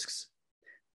health risks.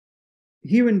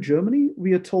 Here in Germany,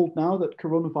 we are told now that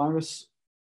coronavirus,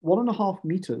 1.5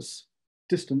 meters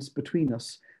distance between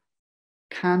us,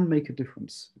 can make a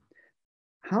difference.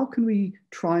 How can we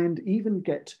try and even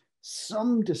get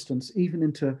some distance even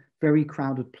into very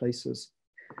crowded places?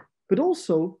 But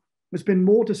also, there's been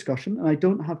more discussion, and I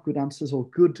don't have good answers or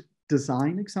good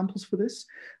design examples for this.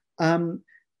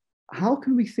 How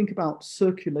can we think about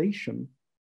circulation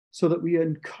so that we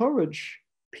encourage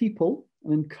people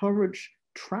and encourage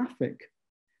traffic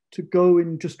to go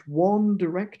in just one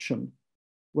direction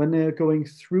when they're going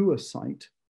through a site,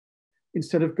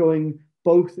 instead of going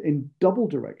both in double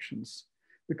directions?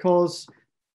 Because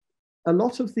a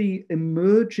lot of the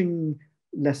emerging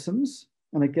lessons,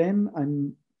 and again,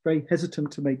 I'm very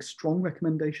hesitant to make strong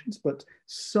recommendations, but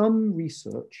some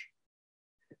research,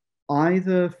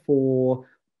 either for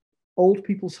old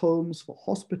people's homes, for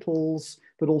hospitals,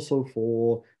 but also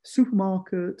for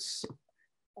supermarkets,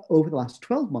 over the last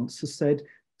 12 months has said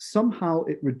somehow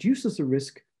it reduces the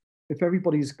risk if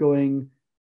everybody's going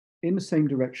in the same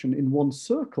direction in one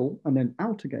circle and then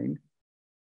out again,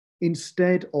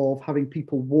 instead of having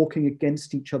people walking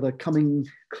against each other, coming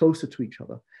closer to each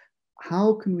other.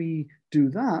 How can we do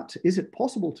that? Is it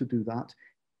possible to do that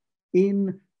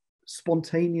in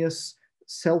spontaneous,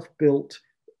 self-built,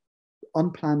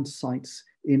 unplanned sites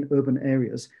in urban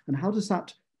areas? And how does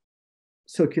that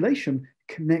circulation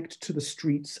connect to the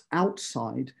streets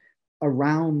outside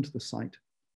around the site?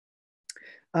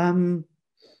 In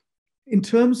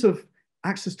terms of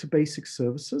access to basic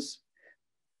services,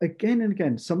 again and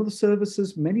again, some of the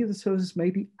services, many of the services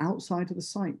may be outside of the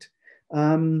site.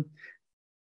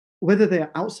 Whether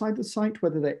they're outside the site,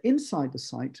 whether they're inside the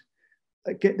site,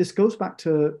 again, this goes back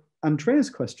to Andrea's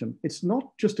question. It's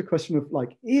not just a question of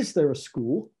like, is there a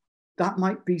school? That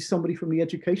might be somebody from the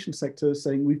education sector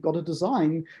saying, we've got a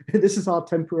design, this is our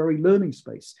temporary learning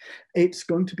space. It's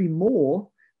going to be more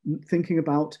thinking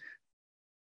about,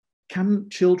 can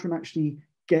children actually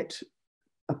get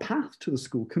a path to the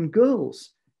school? Can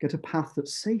girls get a path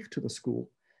that's safe to the school?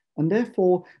 And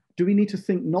therefore, do we need to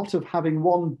think not of having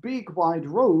one big wide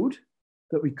road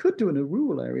that we could do in a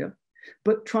rural area,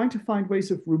 but trying to find ways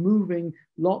of removing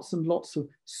lots and lots of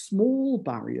small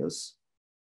barriers,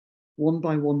 one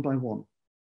by one by one.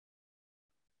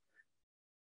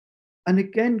 And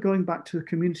again, going back to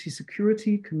community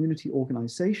security, community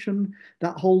organization,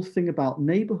 that whole thing about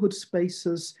neighborhood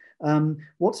spaces.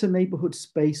 What's a neighborhood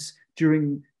space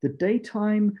during the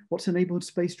daytime? What's a neighborhood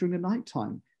space during the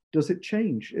nighttime? Does it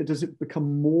change? Does it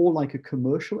become more like a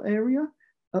commercial area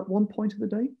at one point of the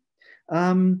day?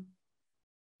 And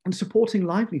supporting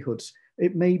livelihoods.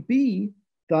 It may be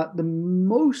that the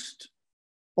most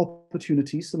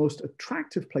opportunities, the most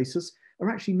attractive places are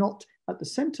actually not at the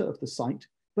center of the site,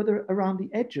 but they're around the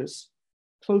edges,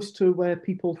 close to where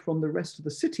people from the rest of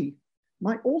the city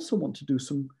might also want to do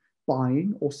some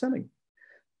buying or selling.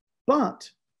 But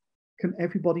can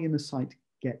everybody in the site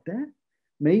get there?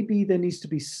 Maybe there needs to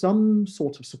be some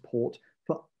sort of support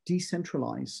for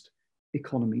decentralized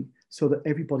economy so that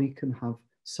everybody can have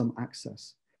some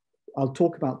access. I'll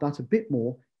talk about that a bit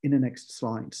more in the next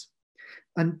slides.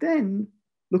 And then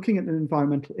looking at the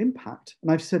environmental impact,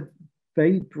 and I've said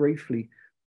very briefly,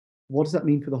 what does that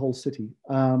mean for the whole city?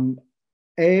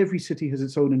 Every city has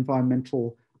its own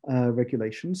environmental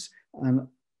regulations, and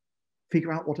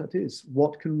figure out what that is.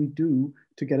 What can we do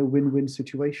to get a win-win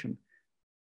situation?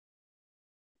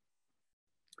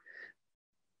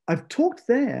 I've talked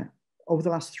there over the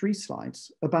last 3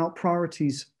 slides about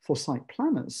priorities for site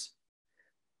planners.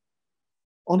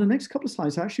 On the next couple of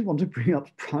slides, I actually want to bring up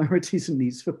priorities and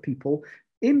needs for people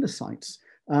in the sites.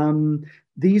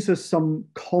 These are some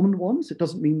common ones. It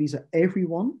doesn't mean these are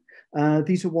everyone.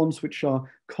 These are ones which are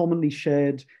commonly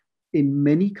shared in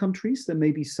many countries. There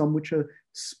may be some which are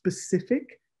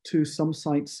specific to some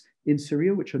sites in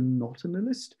Syria, which are not in the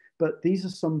list, but these are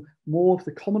some more of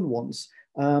the common ones.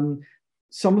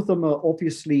 Some of them are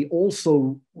obviously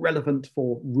also relevant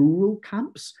for rural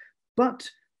camps, but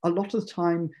a lot of the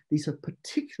time, these are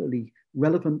particularly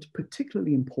relevant,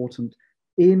 particularly important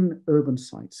in urban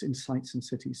sites, in sites and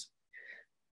cities.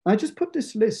 I just put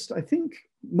this list. I think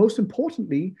most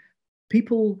importantly,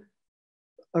 people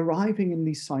arriving in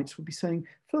these sites would be saying,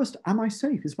 first, am I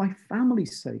safe? Is my family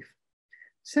safe?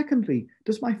 Secondly,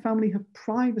 does my family have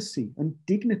privacy and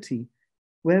dignity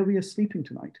where we are sleeping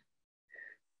tonight?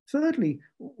 Thirdly,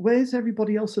 where's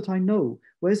everybody else that I know?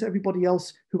 Where's everybody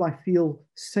else who I feel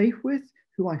safe with,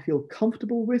 who I feel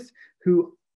comfortable with,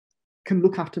 who can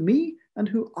look after me and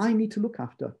who I need to look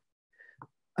after?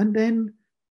 And then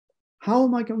how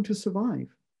am I going to survive?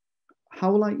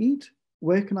 How will I eat?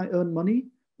 Where can I earn money?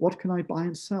 What can I buy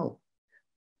and sell?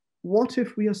 What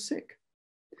if we are sick?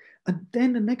 And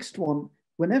then the next one,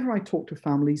 whenever I talk to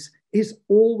families, is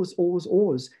always, always,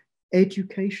 always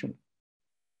education.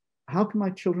 How can my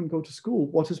children go to school?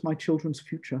 What is my children's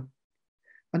future?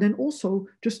 And then also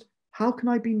just how can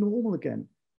I be normal again?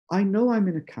 I know I'm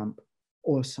in a camp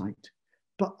or a site,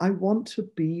 but I want to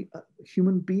be a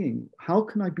human being. How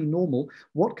can I be normal?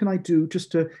 What can I do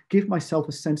just to give myself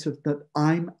a sense of that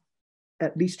I'm,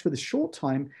 at least for the short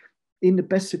time, in the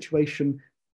best situation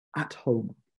at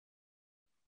home?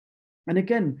 And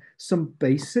again, some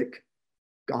basic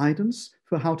guidance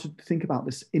for how to think about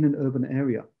this in an urban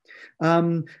area,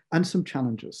 and some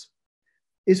challenges.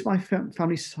 Is my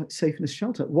family safe in this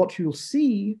shelter? What you'll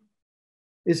see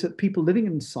is that people living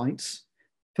in sites,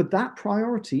 for that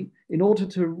priority, in order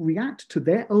to react to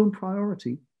their own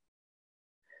priority,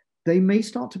 they may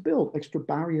start to build extra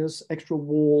barriers, extra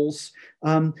walls,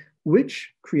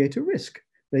 which create a risk.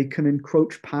 They can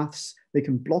encroach paths, they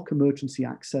can block emergency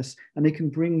access, and they can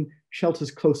bring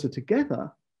shelters closer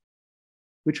together,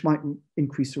 which might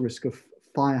increase the risk of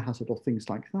fire hazard or things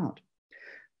like that.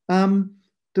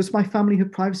 Does my family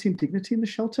have privacy and dignity in the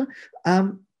shelter?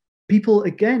 People,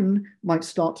 again, might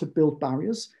start to build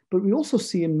barriers, but we also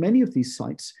see in many of these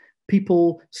sites,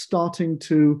 people starting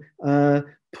to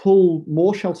pull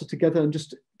more shelter together and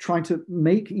just trying to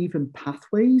make even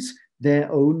pathways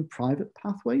their own private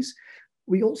pathways.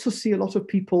 We also see a lot of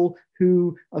people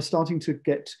who are starting to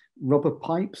get rubber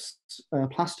pipes,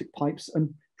 plastic pipes,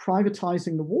 and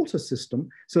privatizing the water system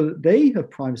so that they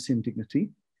have privacy and dignity.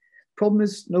 Problem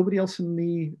is, nobody else in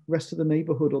the rest of the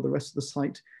neighborhood or the rest of the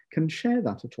site can share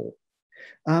that at all.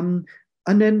 And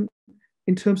then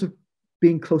in terms of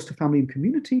being close to family and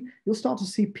community, you'll start to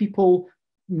see people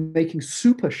making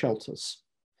super shelters,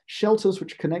 shelters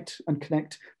which connect and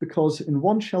connect, because in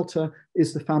one shelter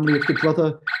is the family of the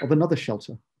brother of another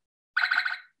shelter.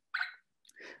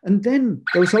 And then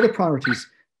those other priorities.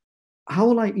 How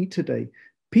will I eat today?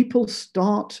 People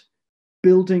start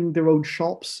building their own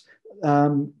shops,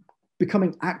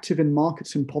 becoming active in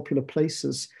markets in popular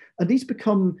places. And these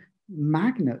become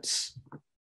magnets.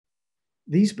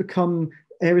 These become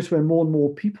areas where more and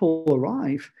more people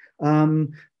arrive.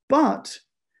 But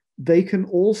they can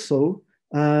also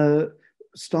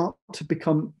start to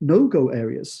become no-go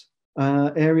areas,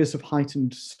 areas of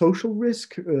heightened social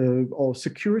risk or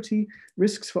security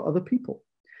risks for other people.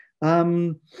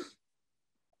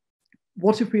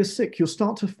 What if we are sick? You'll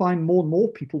start to find more and more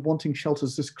people wanting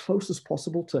shelters as close as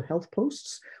possible to health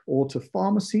posts or to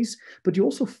pharmacies, but you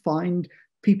also find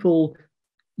people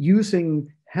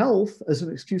using health as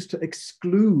an excuse to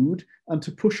exclude and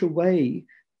to push away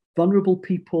vulnerable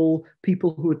people,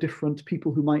 people who are different,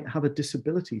 people who might have a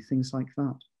disability, things like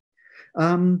that.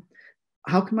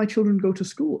 How can my children go to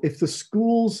school? If the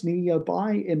schools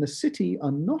nearby in the city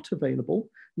are not available,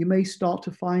 you may start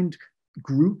to find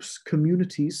groups,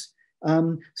 communities,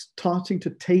 starting to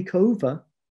take over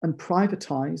and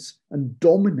privatize and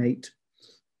dominate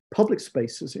public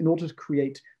spaces in order to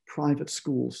create private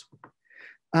schools.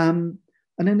 And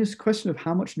then this question of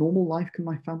how much normal life can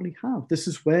my family have? This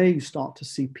is where you start to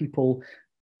see people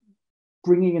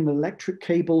bringing in electric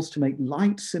cables to make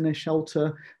lights in their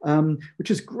shelter,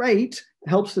 which is great,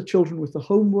 helps the children with the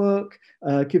homework,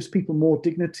 gives people more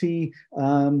dignity,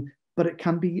 but it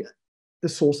can be the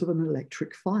source of an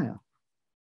electric fire.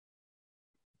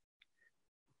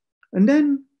 And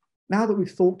then, now that we've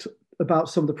thought about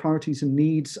some of the priorities and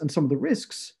needs and some of the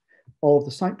risks of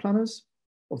the site planners,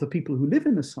 of the people who live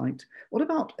in the site, what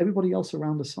about everybody else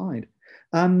around the site?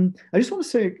 I just want to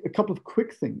say a couple of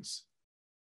quick things.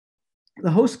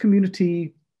 The host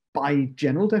community, by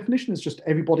general definition, is just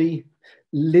everybody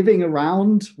living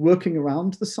around, working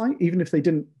around the site, even if they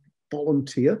didn't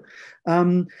volunteer.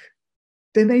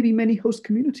 There may be many host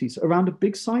communities. Around a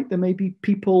big site, there may be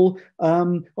people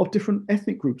of different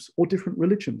ethnic groups or different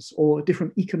religions or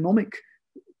different economic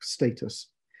status.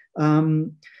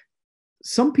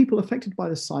 Some people affected by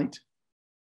the site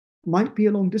might be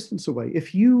a long distance away.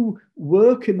 If you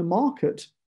work in the market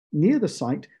near the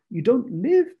site, you don't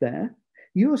live there,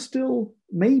 you are still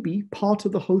maybe part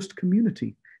of the host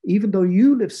community. Even though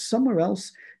you live somewhere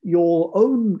else, your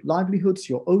own livelihoods,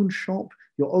 your own shop,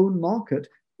 your own market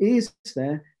is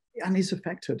there and is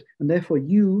affected. And therefore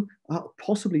you are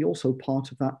possibly also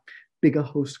part of that bigger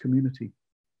host community.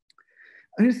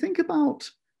 And you think about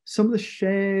some of the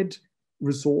shared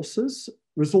resources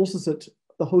that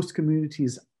the host community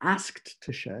is asked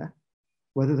to share,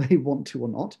 whether they want to or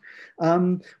not.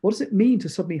 What does it mean to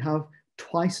suddenly have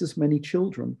twice as many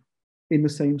children in the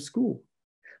same school?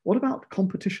 What about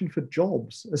competition for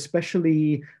jobs,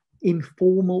 especially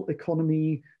informal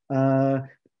economy,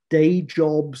 day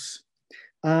jobs?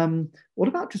 What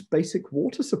about just basic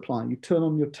water supply? You turn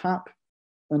on your tap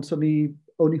and suddenly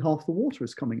only half the water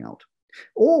is coming out.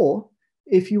 Or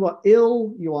if you are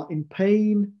ill, you are in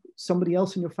pain, somebody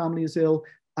else in your family is ill,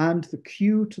 and the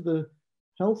queue to the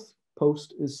health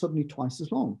post is suddenly twice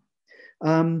as long.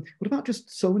 What about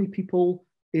just so many people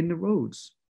in the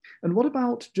roads? And what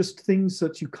about just things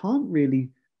that you can't really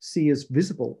see as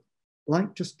visible,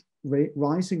 like just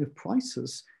rising of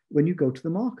prices when you go to the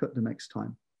market the next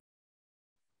time?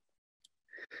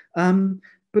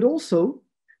 But also,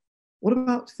 what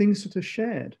about things that are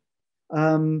shared?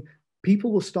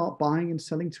 People will start buying and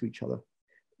selling to each other.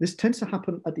 This tends to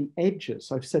happen at the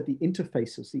edges. I've said the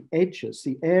interfaces, the edges,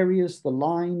 the areas, the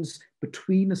lines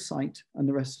between a site and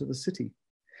the rest of the city.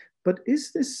 But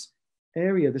is this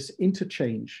area, this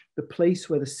interchange, the place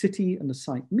where the city and the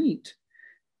site meet,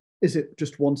 is it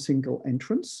just one single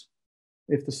entrance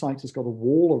if the site has got a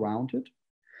wall around it?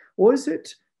 Or is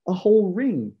it a whole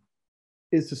ring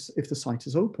if the site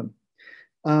is open?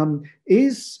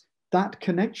 Is that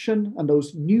connection and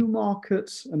those new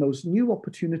markets and those new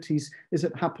opportunities, is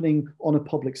it happening on a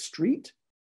public street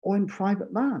or in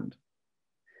private land?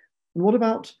 And what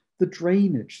about the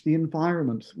drainage, the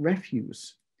environment,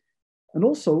 refuse? And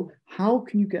also, how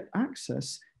can you get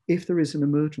access if there is an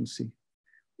emergency?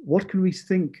 What can we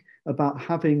think about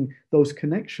having those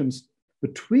connections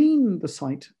between the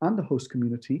site and the host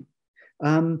community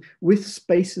with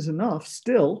spaces enough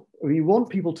still? We want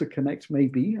people to connect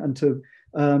maybe and to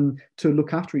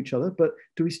look after each other, but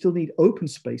do we still need open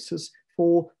spaces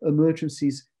for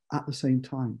emergencies at the same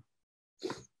time?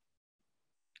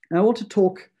 And I want to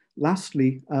talk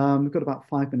lastly, we've got about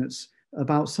 5 minutes,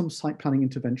 about some site planning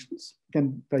interventions,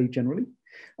 again, very generally.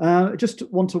 I just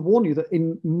want to warn you that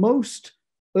in most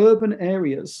urban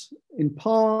areas, in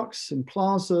parks, in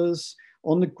plazas,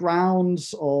 on the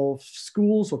grounds of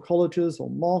schools or colleges or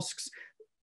mosques,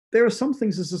 there are some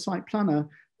things as a site planner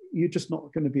you're just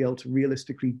not going to be able to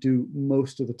realistically do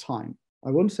most of the time.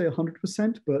 I won't say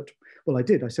 100%, but, well, I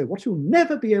did. I said, what you'll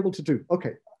never be able to do.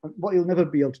 Okay, what you'll never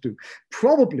be able to do.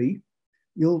 Probably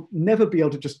you'll never be able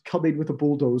to just come in with a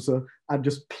bulldozer and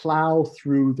just plow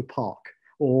through the park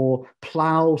or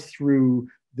plow through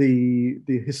the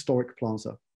historic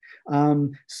plaza.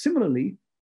 Similarly,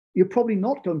 you're probably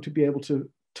not going to be able to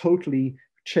totally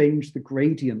change the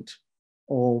gradient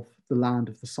of the land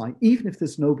of the site, even if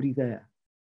there's nobody there.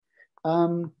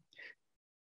 You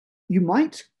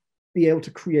might be able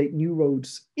to create new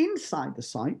roads inside the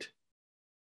site,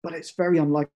 but it's very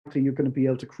unlikely you're going to be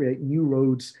able to create new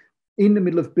roads in the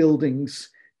middle of buildings,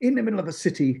 in the middle of a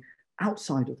city,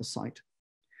 outside of the site.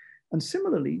 And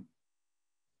similarly,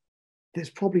 there's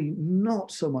probably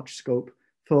not so much scope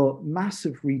for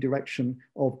massive redirection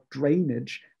of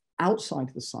drainage outside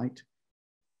the site,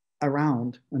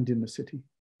 around and in the city.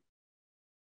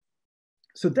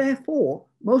 So therefore,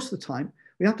 most of the time,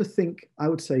 we have to think, I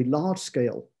would say, large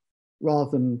scale rather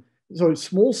than, sorry,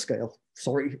 small scale,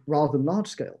 sorry, rather than large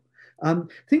scale.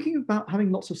 Thinking about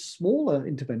having lots of smaller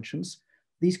interventions,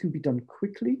 these can be done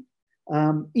quickly.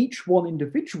 Each one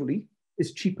individually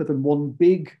is cheaper than one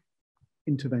big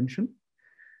intervention.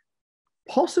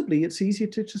 Possibly it's easier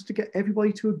to just to get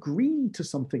everybody to agree to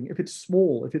something if it's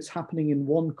small, if it's happening in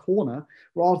one corner,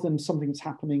 rather than something that's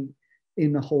happening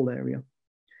in the whole area.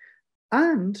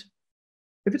 And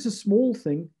if it's a small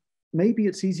thing, maybe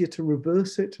it's easier to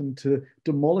reverse it and to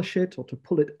demolish it or to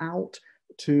pull it out,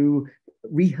 to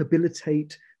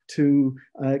rehabilitate, to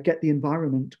get the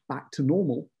environment back to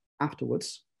normal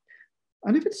afterwards.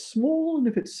 And if it's small and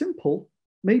if it's simple,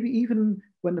 maybe even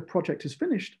when the project is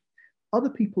finished, other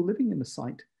people living in the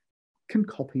site can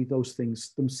copy those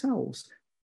things themselves.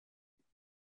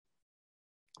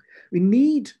 We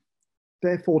need,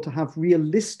 therefore, to have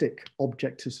realistic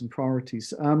objectives and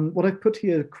priorities. What I've put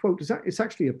here, quote, it's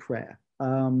actually a prayer,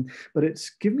 but it's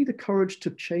give me the courage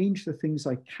to change the things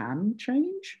I can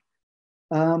change.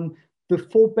 The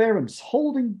forbearance,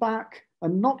 holding back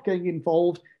and not getting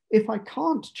involved if I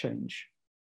can't change.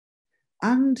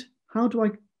 And how do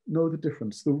I know the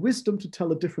difference? The wisdom to tell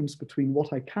the difference between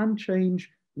what I can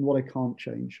change and what I can't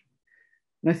change.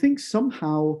 And I think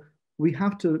somehow we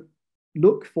have to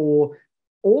look for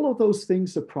all of those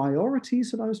things, the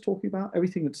priorities that I was talking about,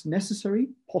 everything that's necessary,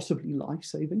 possibly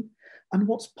life-saving, and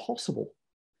what's possible.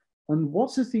 And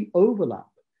what is the overlap?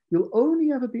 You'll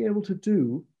only ever be able to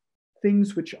do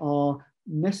things which are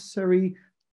necessary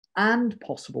and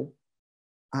possible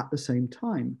at the same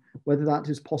time, whether that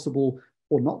is possible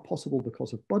or not possible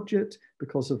because of budget,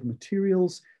 because of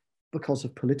materials, because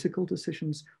of political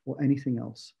decisions, or anything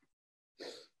else.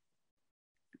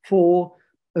 For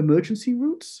emergency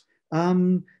routes,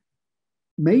 main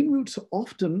routes are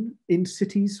often in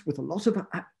cities with a lot of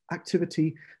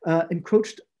activity,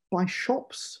 encroached by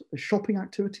shops, shopping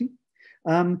activity.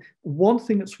 One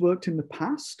thing that's worked in the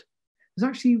past is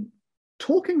actually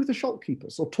talking with the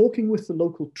shopkeepers, or talking with the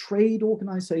local trade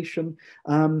organization,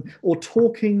 or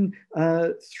talking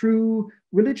through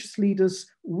religious leaders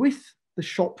with the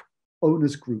shop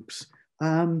owners groups,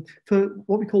 for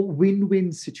what we call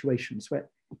win-win situations where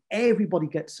everybody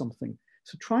gets something.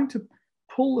 So trying to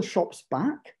pull the shops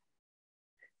back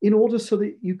in order so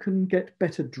that you can get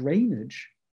better drainage,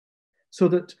 so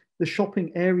that the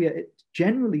shopping area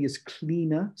generally is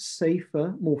cleaner,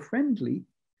 safer, more friendly.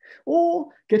 Or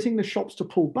getting the shops to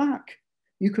pull back,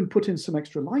 you can put in some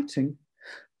extra lighting,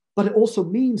 but it also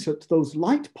means that those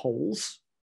light poles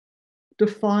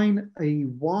define a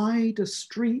wider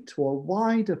street or a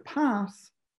wider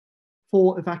path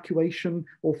for evacuation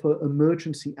or for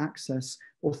emergency access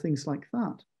or things like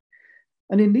that.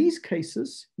 And in these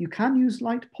cases, you can use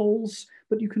light poles,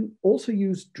 but you can also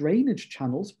use drainage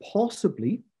channels,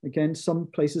 possibly. Again, some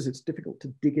places it's difficult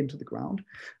to dig into the ground,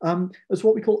 as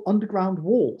what we call underground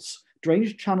walls.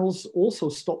 Drainage channels also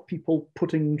stop people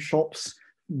putting shops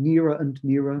nearer and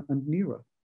nearer and nearer.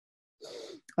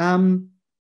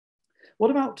 What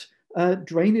about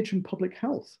drainage and public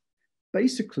health?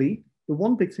 Basically, the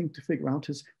one big thing to figure out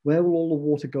is where will all the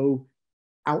water go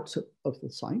out of the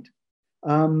site?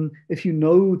 If you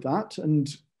know that, and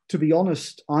to be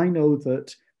honest, I know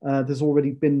that there's already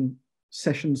been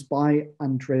sessions by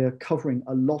Andrea covering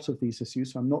a lot of these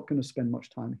issues, so I'm not going to spend much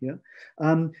time here.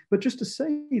 But just to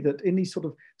say that in these sort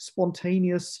of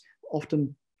spontaneous,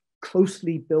 often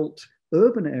closely built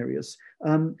urban areas,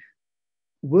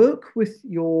 work with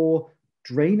your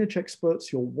drainage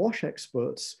experts, your wash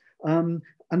experts,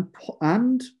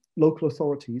 and local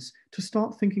authorities to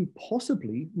start thinking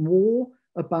possibly more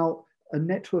about a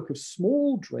network of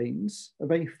small drains, a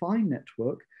very fine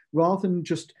network, rather than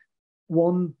just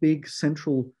one big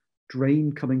central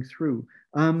drain coming through.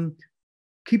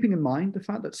 Keeping in mind the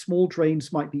fact that small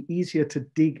drains might be easier to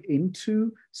dig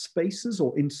into spaces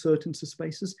or insert into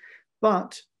spaces,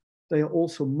 but they are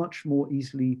also much more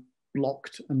easily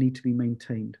blocked and need to be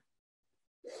maintained.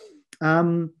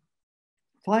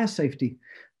 Fire safety.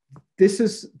 This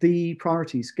is the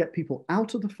priorities. Get people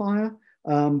out of the fire,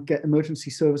 get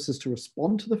emergency services to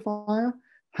respond to the fire,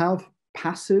 have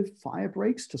passive fire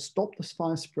breaks to stop the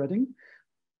fire spreading.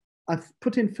 I've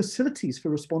put in facilities for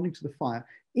responding to the fire.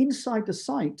 Inside the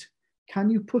site, can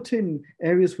you put in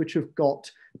areas which have got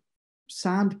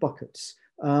sand buckets,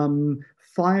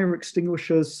 fire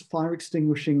extinguishers, fire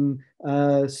extinguishing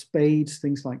spades,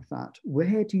 things like that?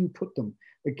 Where do you put them?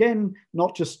 Again,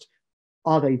 not just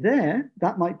are they there?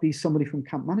 That might be somebody from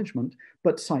camp management,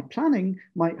 but site planning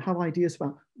might have ideas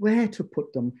about where to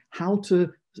put them, how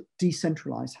to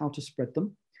decentralize, how to spread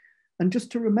them. And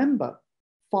just to remember,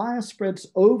 fire spreads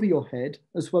over your head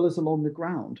as well as along the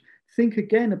ground. Think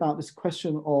again about this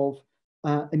question of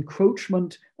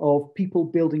encroachment of people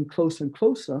building closer and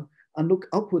closer, and look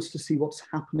upwards to see what's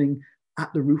happening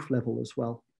at the roof level as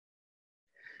well.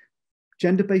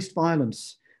 Gender-based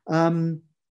violence.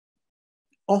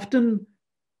 Often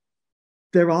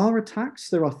there are attacks,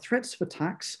 there are threats of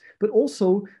attacks, but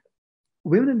also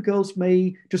women and girls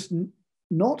may just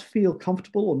not feel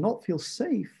comfortable or not feel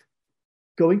safe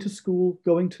going to school,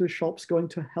 going to shops, going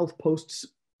to health posts,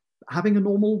 having a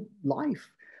normal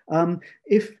life,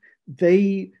 if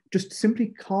they just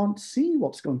simply can't see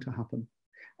what's going to happen.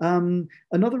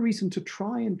 Another reason to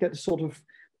try and get a sort of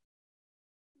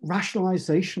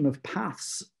rationalization of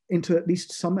paths into at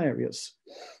least some areas,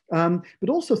 but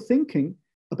also thinking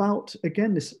about,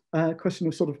 again, this question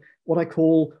of sort of what I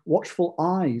call watchful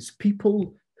eyes,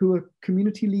 people who are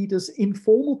community leaders,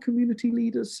 informal community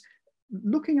leaders,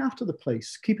 looking after the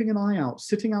place, keeping an eye out,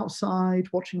 sitting outside,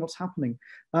 watching what's happening.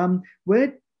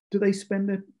 Where do they spend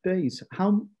their days?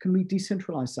 How can we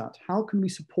decentralize that? How can we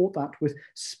support that with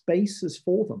spaces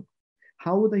for them?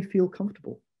 How will they feel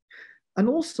comfortable? And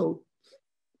also,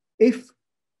 if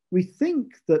we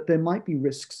think that there might be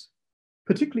risks,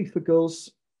 particularly for girls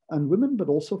and women, but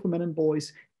also for men and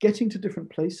boys, getting to different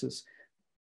places,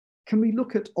 can we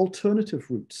look at alternative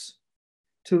routes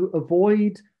to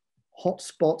avoid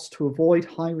hotspots, to avoid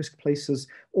high-risk places,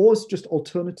 or as just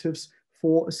alternatives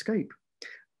for escape?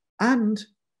 And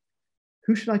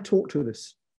who should I talk to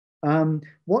this?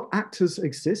 What actors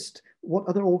exist? What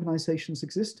other organizations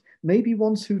exist? Maybe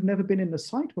ones who've never been in the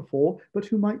site before, but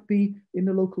who might be in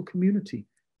the local community.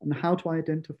 And how do I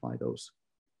identify those?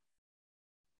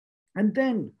 And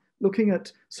then looking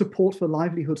at support for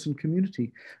livelihoods and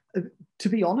community. To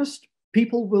be honest,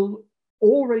 people will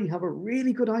already have a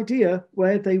really good idea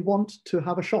where they want to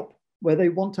have a shop, where they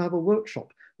want to have a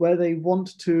workshop, where they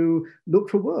want to look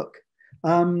for work.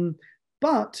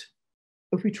 But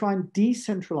if we try and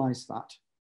decentralize that,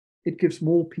 it gives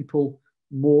more people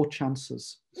more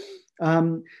chances.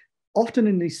 Often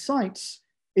in these sites,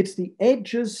 it's the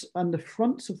edges and the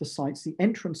fronts of the sites, the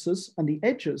entrances and the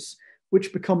edges,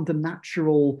 which become the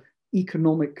natural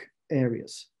economic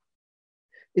areas.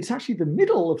 It's actually the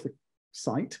middle of the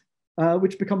site,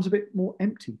 which becomes a bit more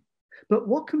empty. But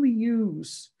what can we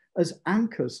use as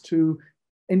anchors to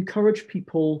encourage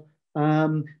people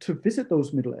to visit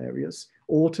those middle areas,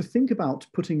 or to think about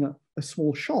putting a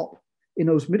small shop in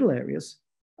those middle areas?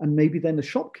 And maybe then the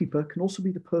shopkeeper can also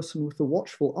be the person with the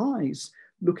watchful eyes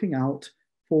looking out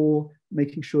for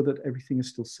making sure that everything is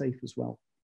still safe as well.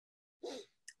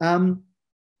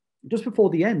 Just before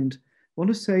the end, I want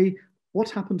to say what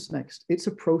happens next. It's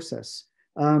a process.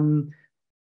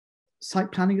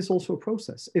 Site planning is also a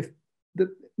process.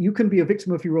 You can be a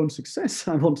victim of your own success,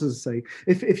 I wanted to say.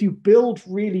 If you build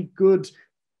really good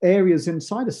areas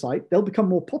inside a site, they'll become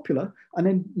more popular and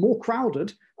then more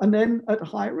crowded and then at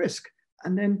higher risk.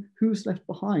 And then who's left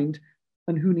behind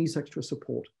and who needs extra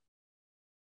support?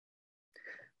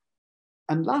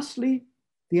 And lastly,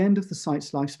 the end of the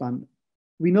site's lifespan.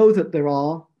 We know that there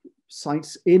are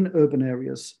sites in urban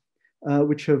areas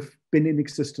which have been in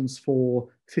existence for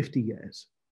 50 years.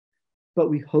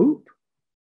 But we hope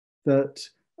that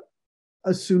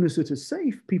as soon as it is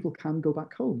safe, people can go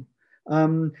back home.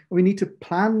 We need to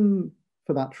plan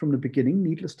for that from the beginning,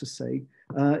 needless to say,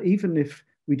 even if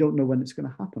we don't know when it's going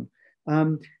to happen.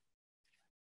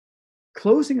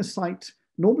 Closing a site,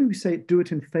 normally we say do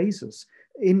it in phases.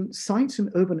 In sites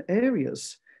in urban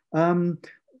areas,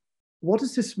 what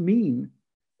does this mean?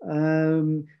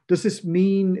 Does this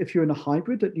mean if you're in a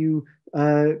hybrid that you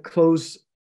close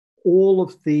all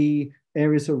of the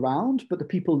areas around, but the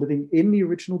people living in the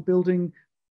original building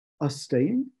are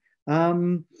staying?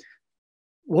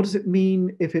 What does it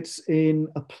mean if it's in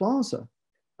a plaza?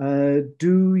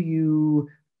 Do you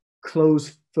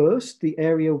close first the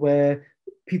area where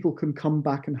people can come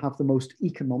back and have the most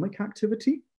economic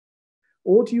activity?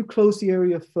 Or do you close the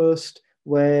area first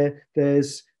where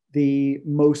there's the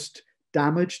most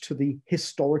damage to the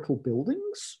historical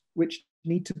buildings, which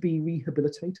need to be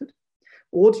rehabilitated?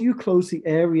 Or do you close the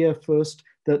area first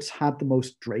that's had the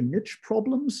most drainage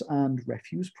problems and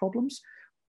refuse problems?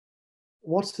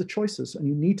 What's the choices? And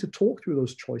you need to talk through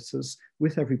those choices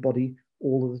with everybody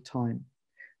all of the time.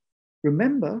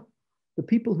 Remember, the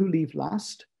people who leave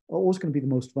last are always going to be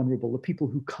the most vulnerable, the people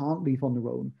who can't leave on their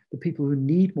own, the people who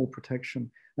need more protection.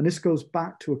 And this goes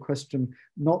back to a question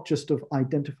not just of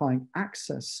identifying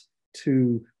access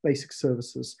to basic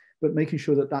services, but making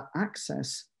sure that that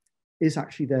access is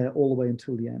actually there all the way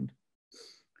until the end.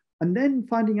 And then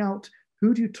finding out,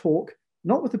 who do you talk,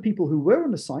 not with the people who were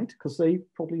on the site, because they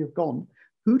probably have gone,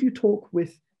 who do you talk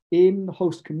with in the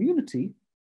host community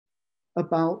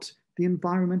about the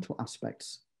environmental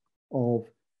aspects of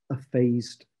a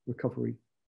phased recovery?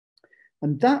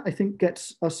 And that, I think,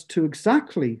 gets us to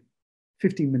exactly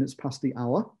 15 minutes past the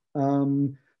hour.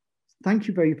 Thank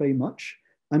you very, very much.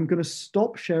 I'm going to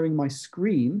stop sharing my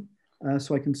screen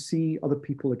so I can see other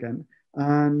people again.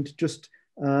 And just,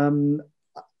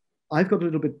 I've got a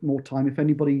little bit more time. If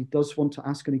anybody does want to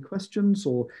ask any questions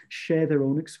or share their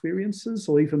own experiences,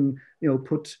 or even,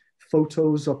 put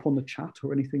photos up on the chat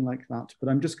or anything like that. But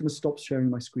I'm just going to stop sharing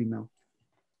my screen now.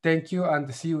 Thank you,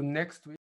 and see you next week.